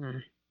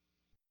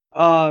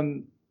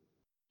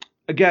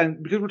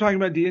 Again, because we're talking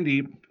about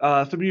D&D,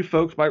 some of you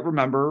folks might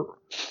remember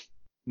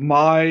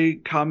my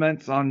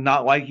comments on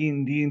not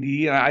liking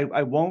D&D, and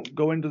I won't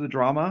go into the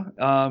drama.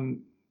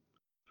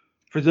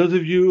 For those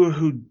of you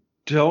who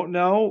don't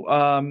know,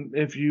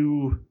 if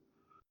you...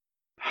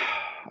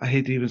 I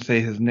hate to even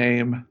say his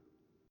name.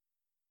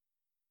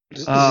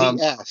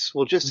 ZS.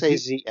 We'll just say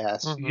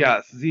ZS.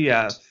 Yes,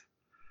 ZS.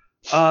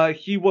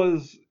 He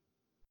was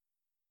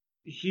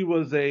he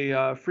was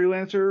a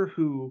freelancer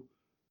who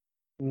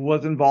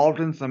was involved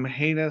in some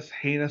heinous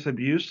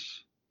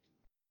abuse.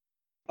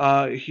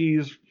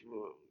 He's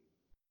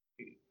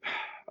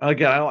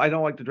again, I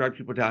don't like to drag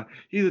people down.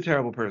 He's a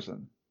terrible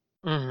person.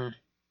 Mm-hmm.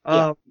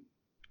 Yeah.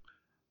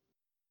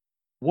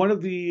 One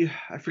of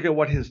I forget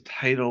what his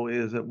title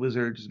is at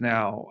Wizards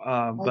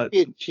now, Might but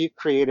be a chief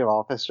creative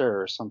officer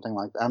or something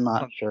like that. I'm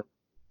not sure.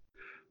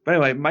 But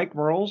anyway, Mike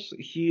Mearls,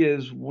 he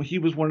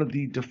was one of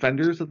the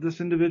defenders of this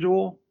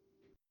individual.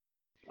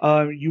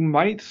 You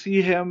might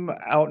see him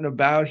out and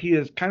about. He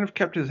has kind of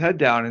kept his head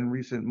down in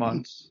recent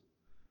months.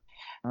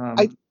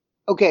 I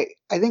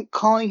think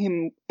calling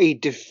him a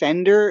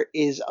defender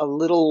is a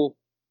little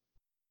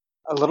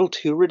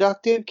too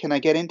reductive. Can I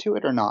get into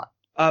it or not?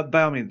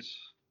 By all means.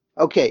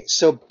 Okay,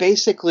 so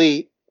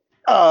basically,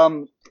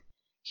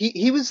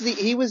 he was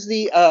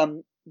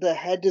the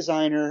head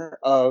designer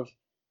of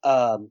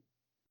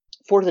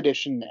Fourth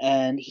Edition,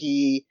 and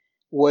he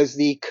was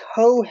the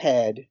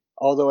co-head,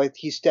 although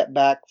he stepped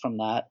back from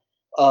that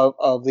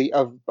of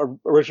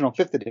original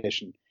Fifth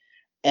Edition,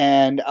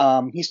 and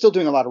he's still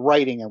doing a lot of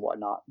writing and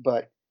whatnot,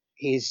 but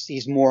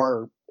he's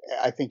more,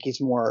 I think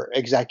he's more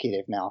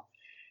executive now.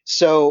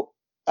 So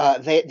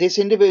this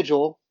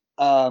individual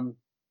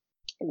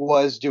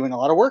was doing a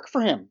lot of work for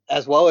him,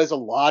 as well as a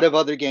lot of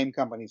other game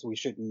companies. We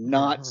should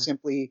not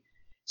simply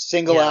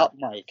single out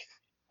Mike.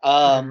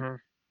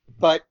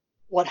 But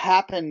what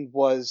happened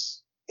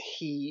was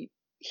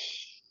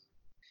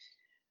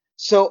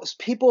so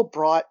people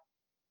brought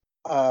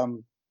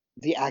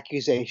the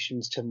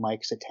accusations to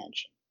Mike's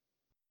attention.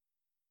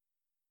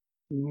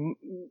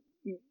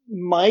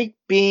 Mike,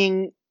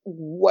 being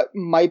what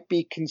might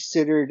be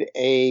considered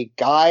a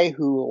guy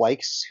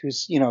who's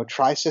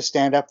tries to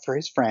stand up for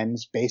his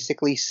friends,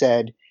 basically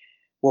said,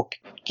 well,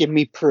 give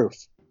me proof.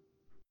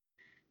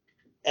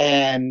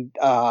 And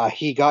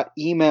he got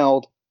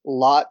emailed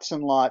lots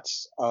and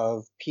lots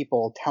of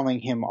people telling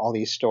him all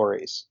these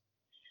stories.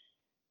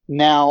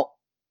 Now,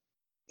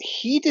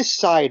 he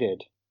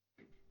decided,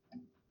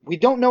 we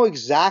don't know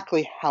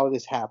exactly how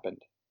this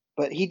happened,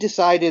 but he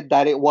decided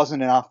that it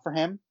wasn't enough for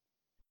him.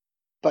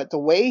 But the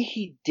way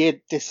he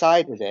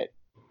decided it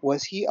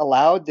was he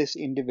allowed this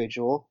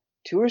individual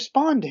to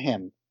respond to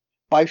him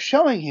by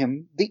showing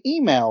him the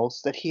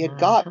emails that he had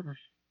gotten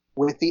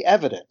with the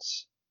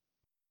evidence.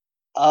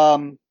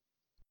 And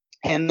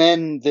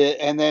then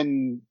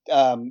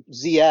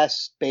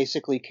ZS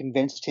basically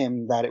convinced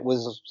him that it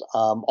was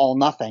all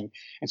nothing,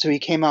 and so he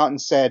came out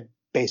and said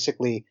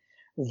basically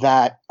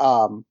that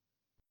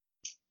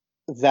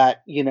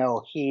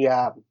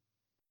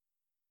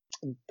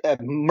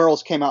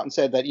Mearls came out and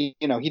said that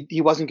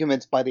he wasn't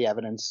convinced by the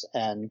evidence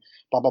and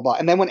blah blah blah.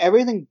 And then when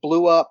everything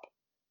blew up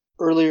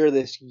earlier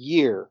this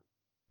year,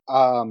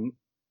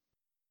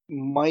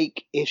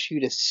 Mike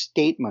issued a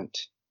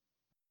statement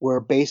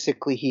where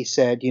basically he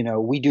said,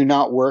 we do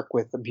not work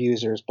with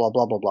abusers, blah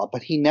blah blah blah.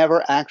 But he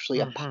never actually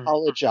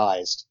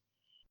apologized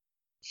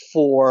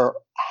for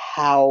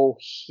how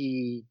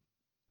he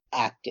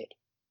acted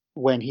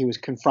when he was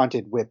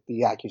confronted with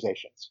the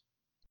accusations.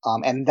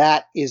 And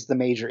that is the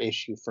major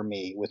issue for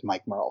me with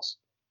Mike Mearls.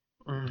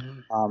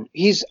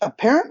 He's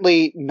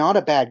apparently not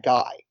a bad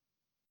guy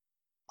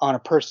on a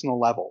personal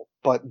level,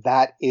 but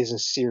that is a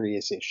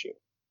serious issue.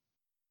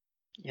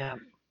 Yeah.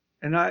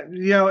 And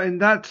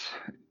and that's,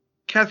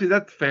 Cassie,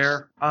 that's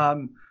fair.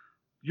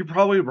 You're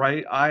probably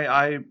right.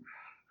 I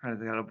don't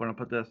think I want to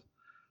put this.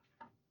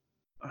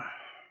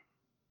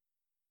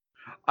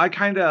 I'm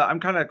kind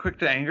of quick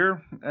to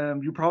anger.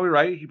 You're probably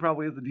right. He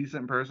probably is a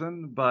decent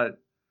person, but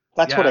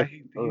that's what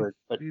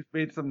he's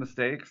made some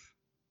mistakes.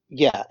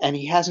 Yeah, and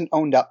he hasn't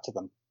owned up to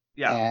them.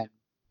 Yeah.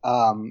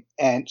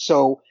 And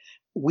so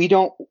we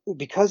don't,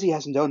 because he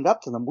hasn't owned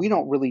up to them, we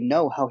don't really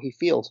know how he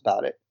feels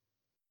about it.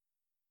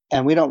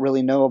 And we don't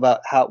really know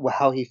about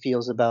how he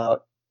feels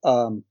about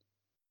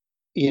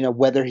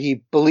whether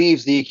he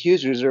believes the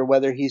accusers or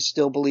whether he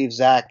still believes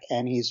Zach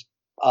and he's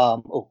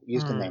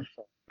used the name.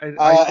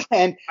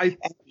 And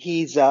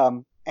he's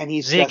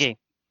Ziggy.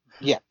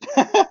 Yeah.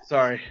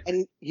 Sorry.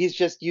 And he's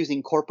just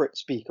using corporate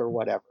speak or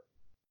whatever.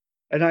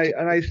 And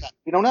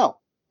we don't know.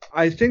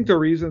 I think the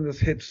reason this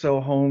hits so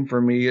home for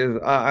me is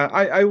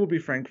I will be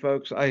frank,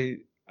 folks. I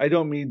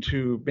don't mean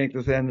to make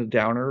this end a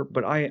downer,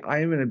 but I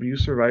am an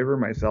abuse survivor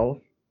myself.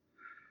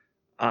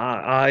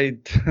 I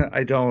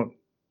don't.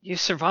 You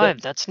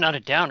survived. That's not a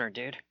downer,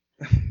 dude.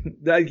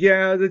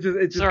 Yeah, it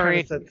just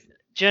sorry. Kind of sets,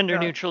 Gender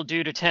neutral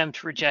dude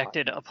attempt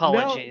rejected.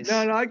 Apologies.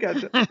 No, I got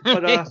you.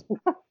 But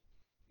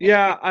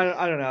yeah,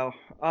 I don't know.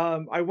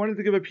 I wanted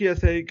to give a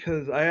PSA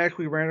because I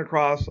actually ran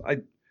across.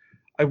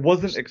 I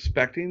wasn't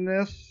expecting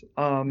this.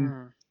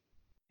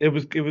 It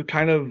was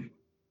kind of.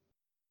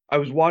 I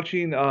was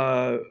watching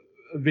a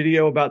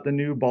video about the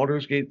new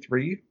Baldur's Gate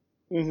 3,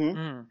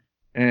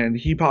 and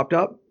he popped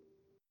up,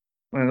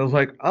 and I was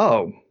like,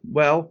 oh,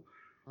 well.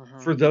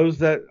 For those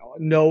that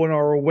know and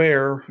are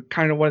aware,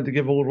 kind of wanted to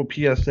give a little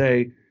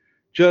PSA.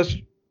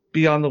 Just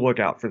be on the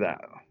lookout for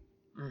that.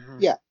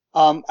 Yeah,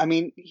 I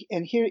mean,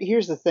 and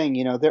here's the thing,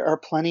 there are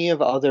plenty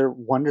of other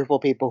wonderful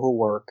people who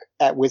work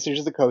at Wizards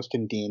of the Coast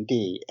and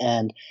D&D,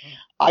 and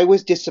I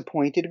was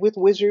disappointed with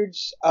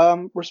Wizards'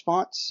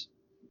 response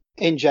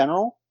in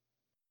general,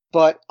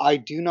 but I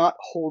do not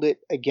hold it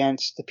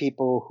against the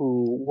people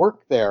who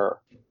work there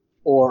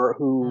or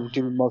who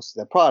do most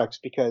of the products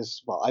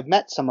because, well, I've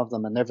met some of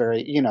them and they're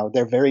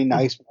very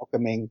nice,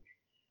 welcoming,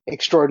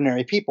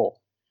 extraordinary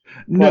people.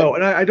 No,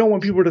 and I don't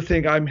want people to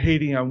think I'm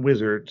hating on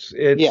Wizards.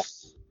 It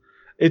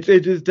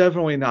is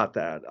definitely not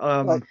that.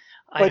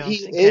 But he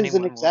is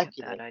an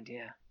executive. That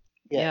idea.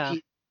 Yeah.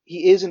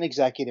 He is an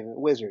executive at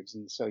Wizards,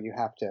 and so you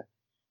have to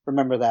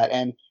remember that.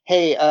 And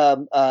hey,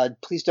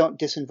 please don't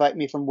disinvite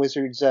me from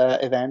Wizards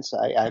events.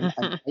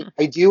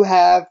 I do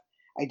have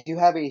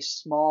a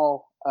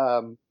small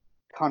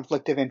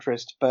conflict of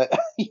interest, but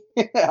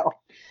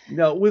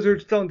No,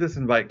 Wizards, don't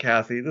disinvite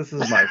Cassie. This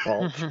is my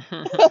fault.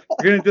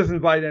 You're gonna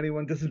disinvite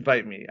anyone,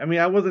 disinvite me. I mean,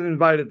 I wasn't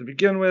invited to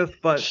begin with,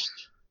 but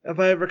if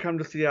I ever come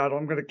to Seattle,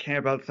 I'm gonna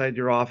camp outside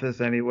your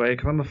office anyway,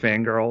 because I'm a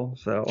fangirl.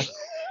 So.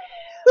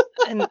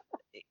 And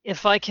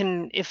if I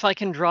can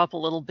drop a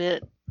little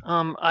bit,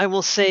 I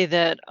will say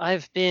that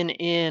I've been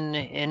in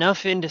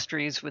enough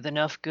industries with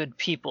enough good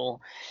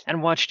people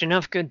and watched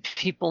enough good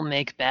people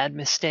make bad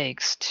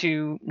mistakes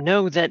to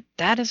know that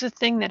that is a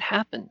thing that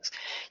happens.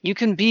 You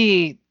can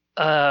be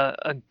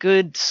a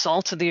good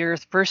salt of the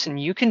earth person.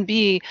 You can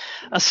be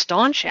a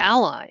staunch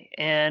ally,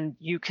 and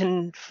you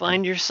can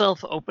find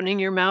yourself opening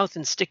your mouth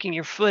and sticking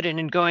your foot in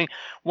and going,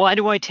 why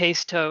do I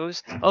taste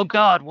toes? Oh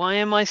God, why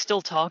am I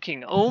still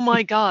talking? Oh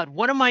my God,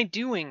 what am I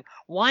doing?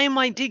 Why am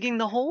I digging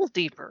the hole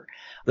deeper?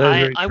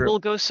 I will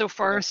go so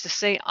far as to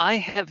say I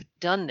have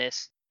done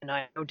this, and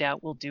I no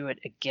doubt will do it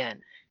again.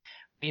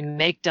 We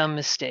make dumb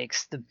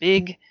mistakes. The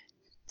big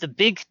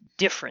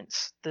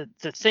difference,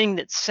 the thing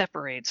that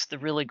separates the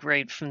really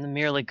great from the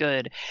merely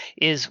good,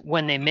 is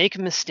when they make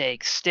a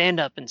mistake, stand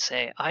up and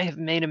say, I have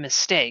made a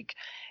mistake,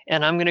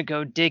 and I'm going to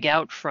go dig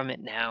out from it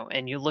now.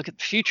 And you look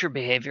at future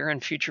behavior,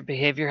 and future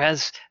behavior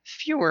has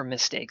fewer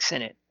mistakes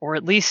in it, or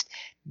at least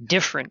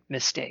different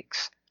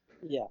mistakes.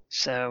 Yeah.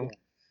 So,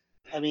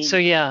 I mean,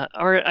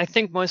 I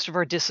think most of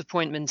our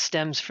disappointment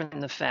stems from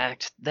the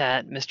fact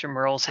that Mr.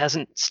 Merles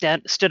hasn't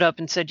stood up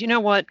and said, you know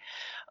what,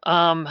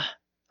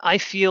 I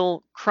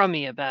feel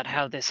crummy about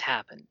how this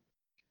happened,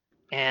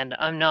 and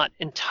I'm not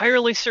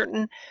entirely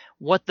certain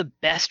what the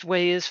best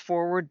way is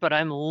forward, but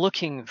I'm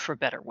looking for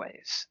better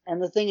ways.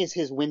 And the thing is,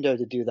 his window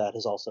to do that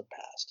has also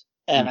passed,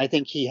 and I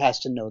think he has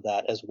to know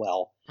that as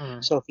well.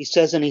 So if he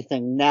says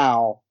anything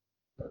now,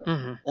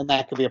 then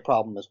that could be a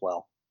problem as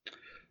well.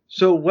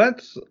 So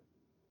let's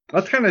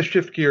kind of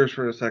shift gears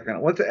for a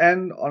second. Let's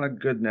end on a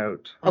good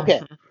note.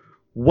 Okay.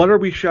 What are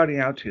we shouting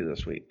out to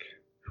this week?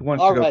 Who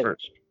wants to go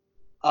first?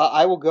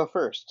 I will go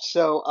first.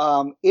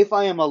 So, if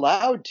I am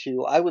allowed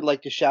to, I would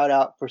like to shout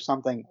out for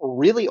something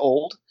really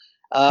old.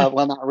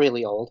 Well, not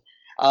really old.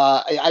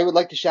 I would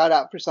like to shout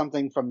out for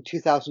something from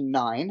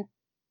 2009.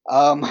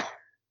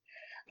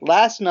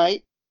 Last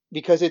night,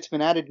 because it's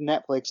been added to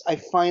Netflix, I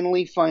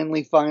finally saw The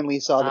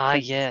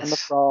Princess and the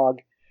Frog,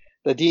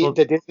 the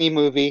Disney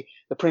movie,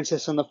 The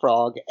Princess and the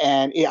Frog,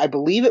 and I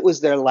believe it was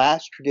their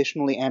last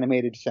traditionally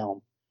animated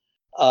film.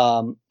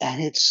 And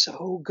it's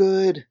so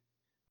good.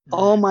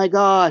 Oh my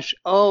gosh.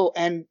 Oh,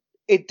 and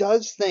it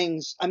does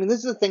things. I mean, this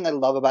is the thing I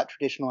love about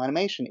traditional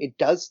animation. It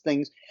does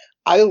things.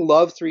 I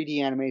love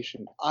 3D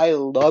animation. I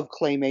love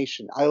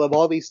claymation. I love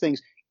all these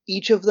things.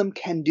 Each of them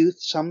can do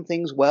some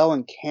things well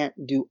and can't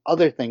do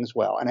other things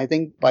well. And I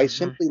think by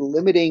simply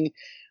limiting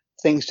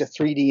things to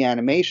 3D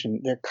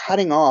animation, they're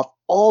cutting off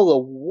all the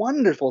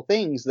wonderful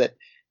things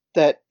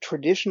that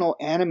traditional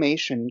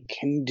animation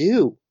can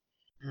do.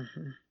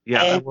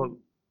 Yeah.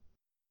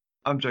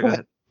 I'm sorry, go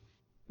ahead.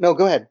 No,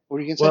 go ahead. What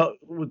are you going to say?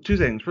 Well, two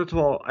things. First of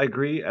all, I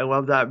agree. I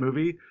love that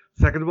movie.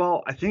 Second of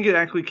all, I think it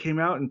actually came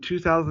out in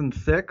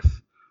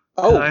 2006.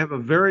 Oh. And I have a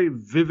very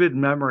vivid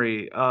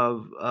memory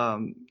of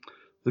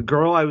the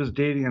girl I was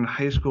dating in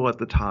high school at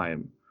the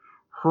time.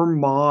 Her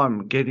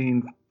mom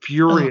getting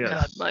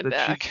furious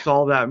that she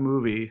saw that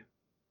movie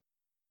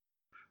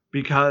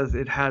because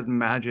it had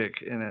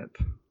magic in it.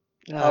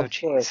 Of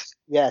course.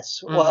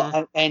 Yes.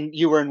 Well, and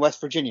you were in West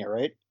Virginia,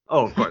 right?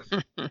 Oh, of course.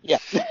 Yeah.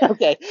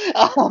 Okay.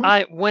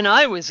 When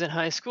I was in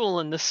high school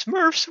and the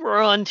Smurfs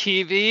were on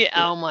TV,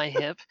 ow my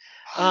hip.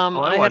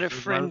 I had a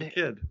friend.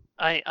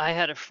 I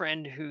had a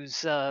friend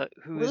whose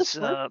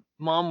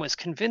mom was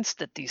convinced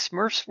that the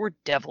Smurfs were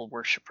devil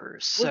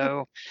worshippers.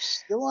 So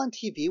still on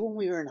TV when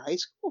we were in high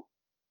school?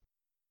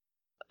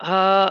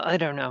 I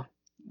don't know.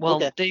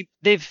 Well, okay.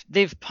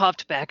 they've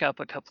popped back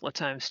up a couple of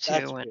times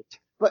too.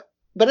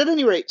 But at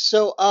any rate,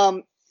 so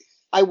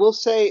I will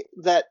say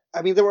that,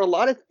 I mean, there were a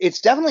lot of,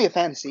 it's definitely a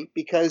fantasy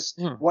because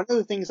one of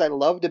the things I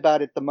loved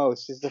about it the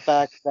most is the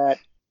fact that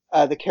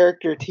the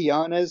character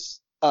Tiana's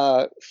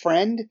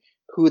friend,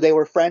 who they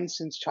were friends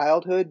since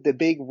childhood, the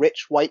big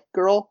rich white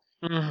girl,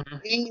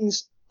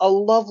 seems a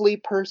lovely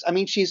person. I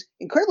mean, she's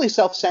incredibly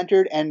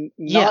self-centered and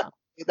not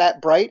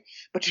that bright,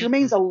 but she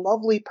remains a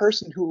lovely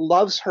person who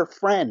loves her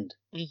friend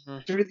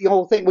through the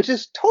whole thing, which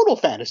is total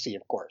fantasy,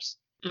 of course.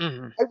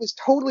 I was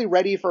totally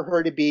ready for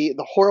her to be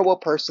the horrible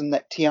person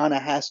that Tiana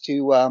has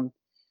to,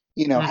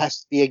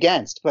 has to be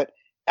against. But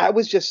that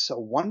was just so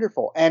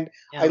wonderful. And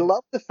I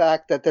love the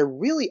fact that there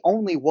really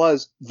only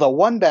was the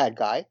one bad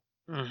guy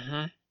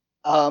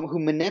who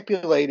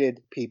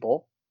manipulated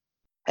people.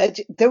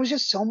 There was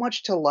just so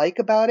much to like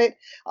about it.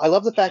 I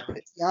love the fact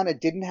that Tiana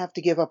didn't have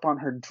to give up on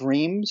her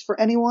dreams for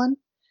anyone.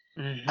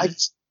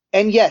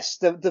 And yes,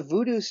 the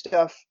voodoo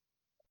stuff,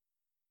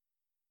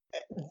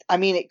 I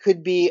mean, it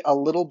could be a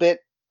little bit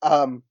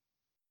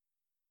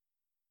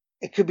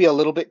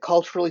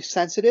culturally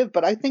sensitive,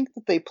 but I think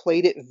that they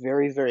played it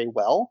very, very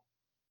well.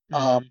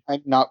 I'm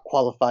not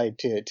qualified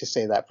to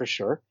say that for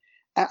sure.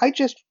 I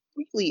just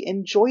really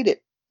enjoyed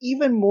it,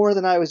 even more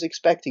than I was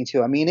expecting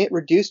to. I mean, it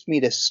reduced me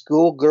to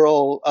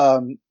schoolgirl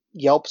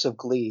yelps of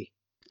glee.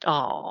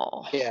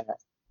 Oh. Yeah,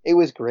 it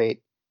was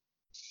great.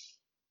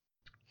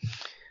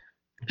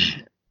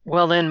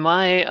 Well, then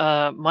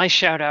my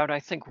shout out, I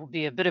think, will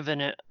be a bit of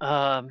an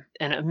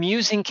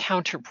amusing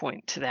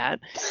counterpoint to that.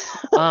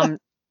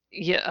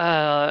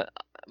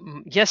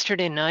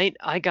 Yesterday night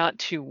I got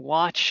to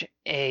watch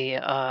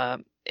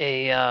an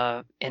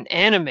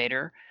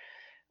animator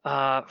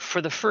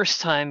for the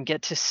first time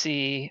get to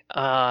see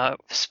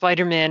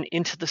Spider-Man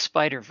Into the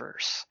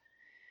Spider-Verse,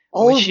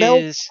 which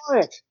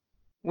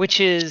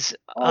is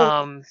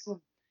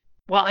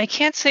well, I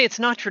can't say it's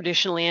not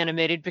traditionally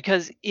animated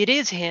because it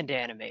is hand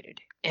animated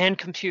and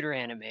computer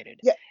animated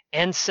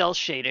and cell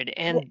shaded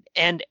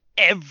and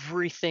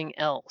everything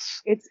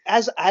else. It's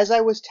as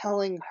I was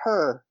telling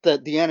her, the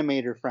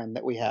animator friend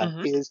that we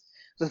have, is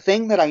the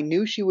thing that I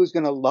knew she was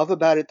going to love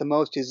about it the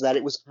most is that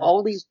it was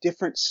all these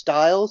different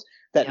styles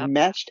that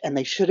meshed, and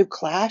they should have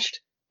clashed,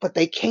 but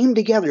they came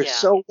together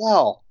so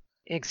well.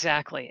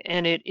 Exactly.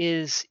 And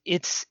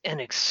it's an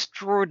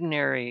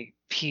extraordinary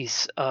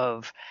piece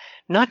of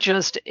not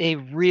just a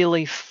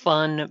really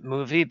fun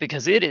movie,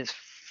 because it is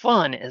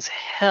fun as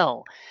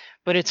hell,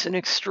 but it's an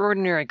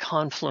extraordinary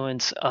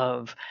confluence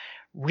of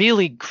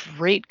really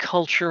great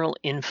cultural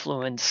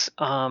influence,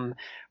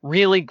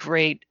 really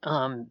great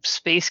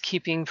space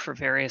keeping for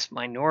various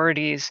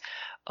minorities,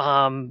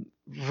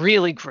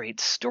 really great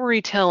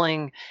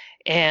storytelling,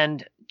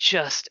 and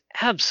just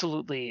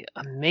absolutely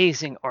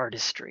amazing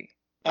artistry.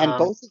 And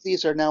both of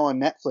these are now on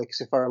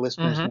Netflix if our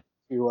listeners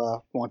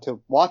want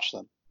to watch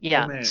them.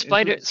 Yeah,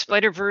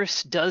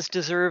 Spider-Verse does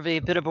deserve a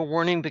bit of a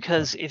warning,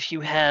 because if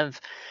you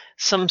have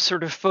some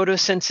sort of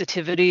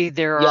photosensitivity,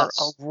 there are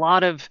a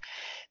lot of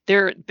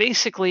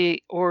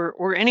basically,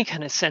 or any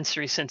kind of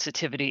sensory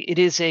sensitivity. It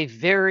is it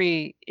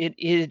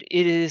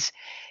is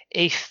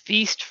a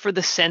feast for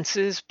the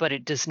senses, but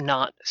it does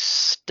not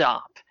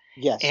stop.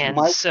 Yes, and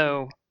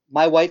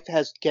my wife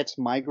gets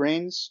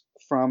migraines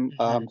from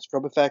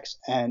strobe effects,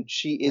 and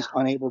she is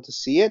unable to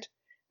see it,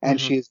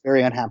 and she is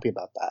very unhappy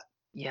about that.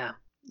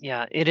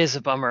 Yeah, it is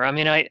a bummer. I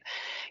mean, I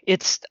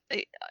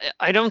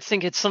don't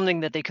think it's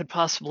something that they could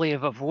possibly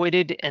have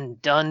avoided and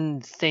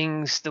done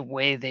things the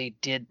way they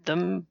did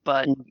them,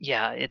 but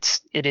yeah,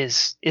 it's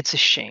a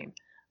shame.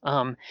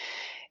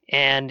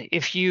 And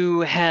if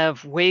you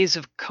have ways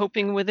of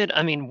coping with it,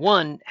 I mean,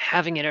 one,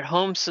 having it at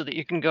home so that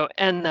you can go,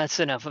 and that's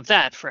enough of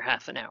that for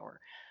half an hour.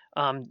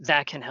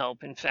 That can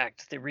help. In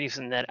fact, the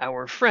reason that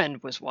our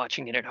friend was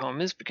watching it at home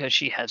is because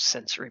she has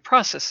sensory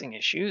processing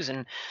issues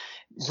and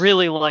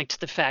really liked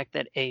the fact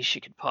that A,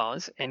 she could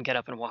pause and get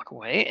up and walk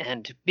away,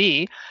 and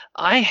B,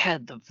 I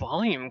had the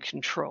volume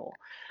control.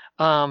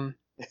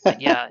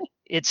 Yeah,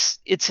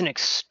 it's an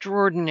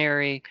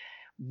extraordinary,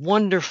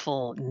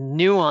 wonderful,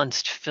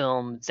 nuanced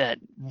film that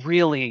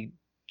really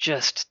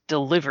just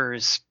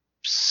delivers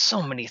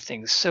so many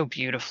things so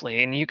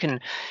beautifully, and you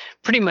can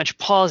pretty much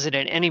pause it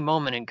at any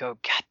moment and go,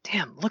 God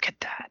damn, look at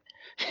that.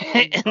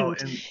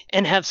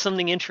 and have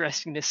something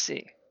interesting to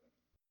see.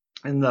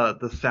 And the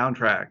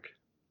soundtrack.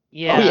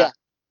 Yeah. Oh, yeah.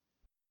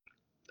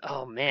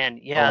 Oh man,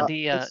 yeah.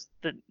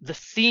 The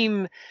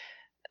theme,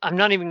 I'm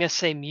not even gonna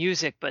say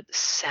music, but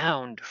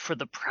sound for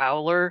the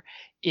Prowler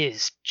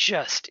is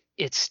just,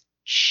 it's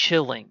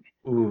chilling.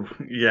 Ooh,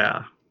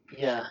 yeah.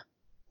 Yeah.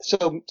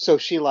 So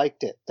she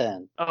liked it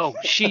then. Oh,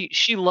 she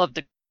loved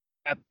the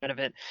crap out of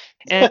it,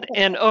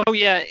 and oh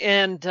yeah,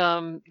 and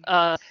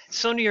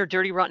Sony or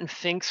Dirty Rotten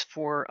Finks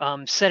for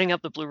setting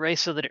up the Blu-ray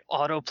so that it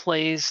auto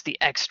plays the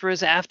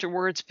extras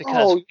afterwards,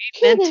 because we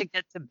meant to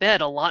get to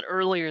bed a lot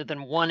earlier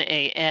than 1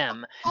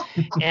 a.m.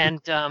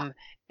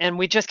 and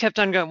we just kept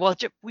on going. Well,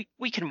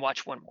 we can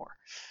watch one more.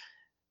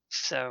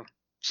 So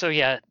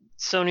yeah,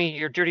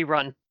 Sony or Dirty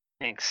Rotten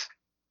Finks,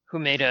 who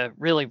made a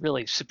really,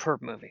 really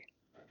superb movie.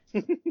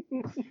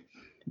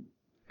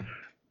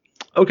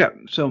 Okay,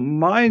 so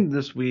mine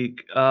this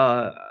week,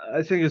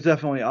 I think is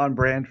definitely on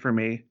brand for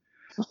me.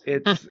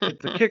 It's a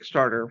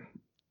Kickstarter.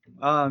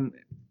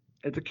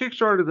 It's a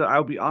Kickstarter that,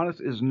 I'll be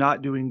honest, is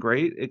not doing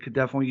great. It could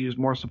definitely use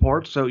more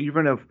support. So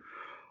even if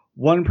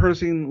one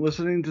person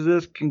listening to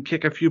this can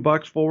kick a few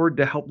bucks forward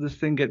to help this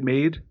thing get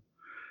made,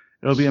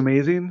 it'll be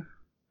amazing.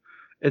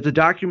 It's a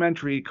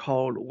documentary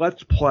called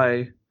Let's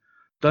Play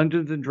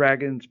Dungeons and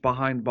Dragons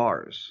Behind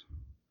Bars.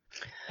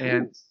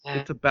 And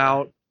it's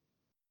about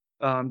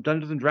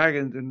Dungeons and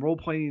Dragons and role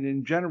playing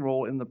in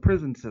general in the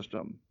prison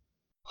system.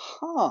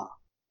 Huh.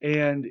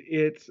 And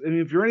it's, I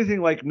mean, if you're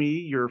anything like me,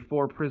 you're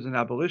for prison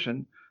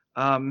abolition.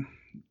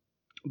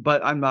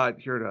 But I'm not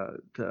here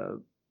to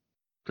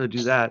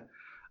do that.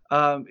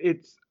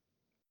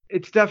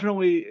 It's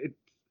definitely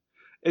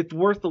it's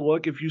worth the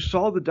look. If you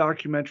saw the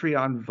documentary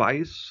on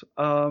Vice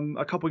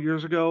a couple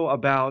years ago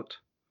about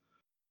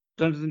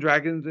Dungeons and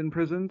Dragons in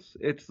prisons,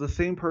 it's the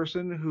same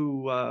person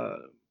who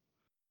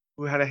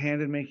had a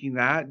hand in making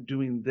that,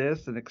 doing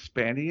this and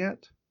expanding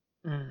it.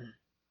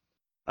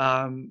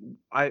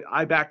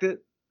 I backed it.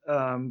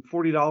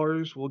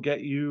 $40 will get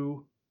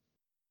you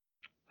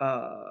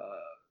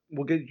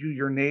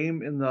your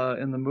name in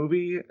the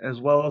movie as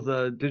well as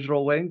a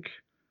digital link.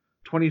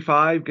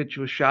 $25 gets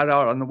you a shout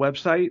out on the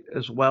website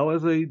as well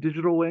as a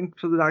digital link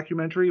to the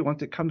documentary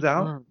once it comes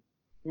out.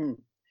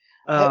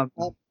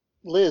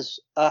 Liz,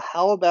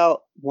 how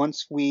about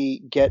once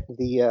we get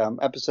the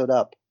episode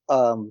up,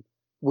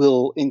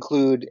 we'll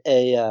include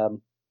a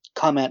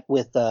comment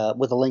with a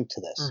link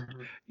to this.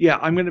 Yeah,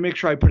 I'm going to make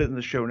sure I put it in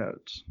the show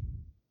notes.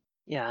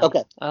 Yeah.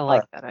 Okay. I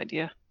like that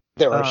idea.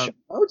 There are show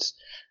notes?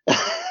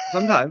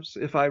 Sometimes,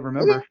 if I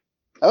remember.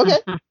 Okay.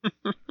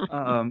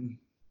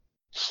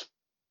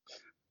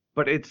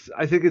 But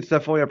I think it's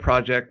definitely a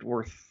project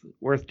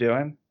worth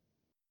doing.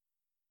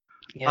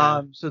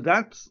 Yeah. So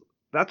that's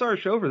our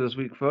show for this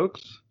week,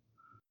 folks.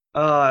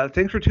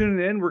 Thanks for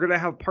tuning in. We're gonna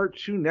have part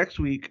 2 next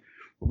week,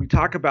 where we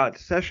talk about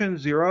Session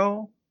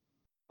 0,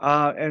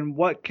 and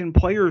what can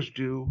players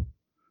do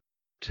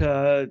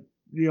to,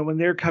 when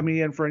they're coming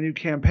in for a new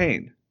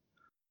campaign.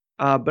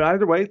 But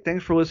either way,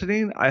 thanks for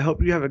listening. I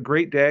hope you have a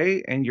great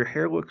day and your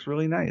hair looks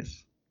really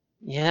nice.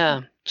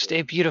 Yeah.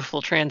 Stay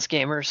beautiful, trans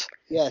gamers.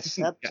 Yes,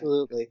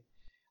 absolutely.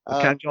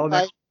 We'll catch y'all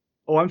next.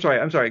 Oh, I'm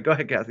sorry. Go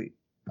ahead, Kathy.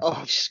 Oh,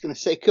 I'm just going to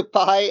say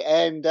goodbye.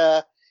 And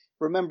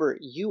remember,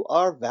 you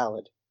are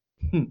valid.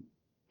 All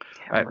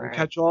right. We'll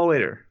catch you all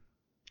later.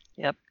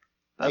 Yep.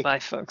 Bye-bye,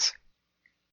 folks.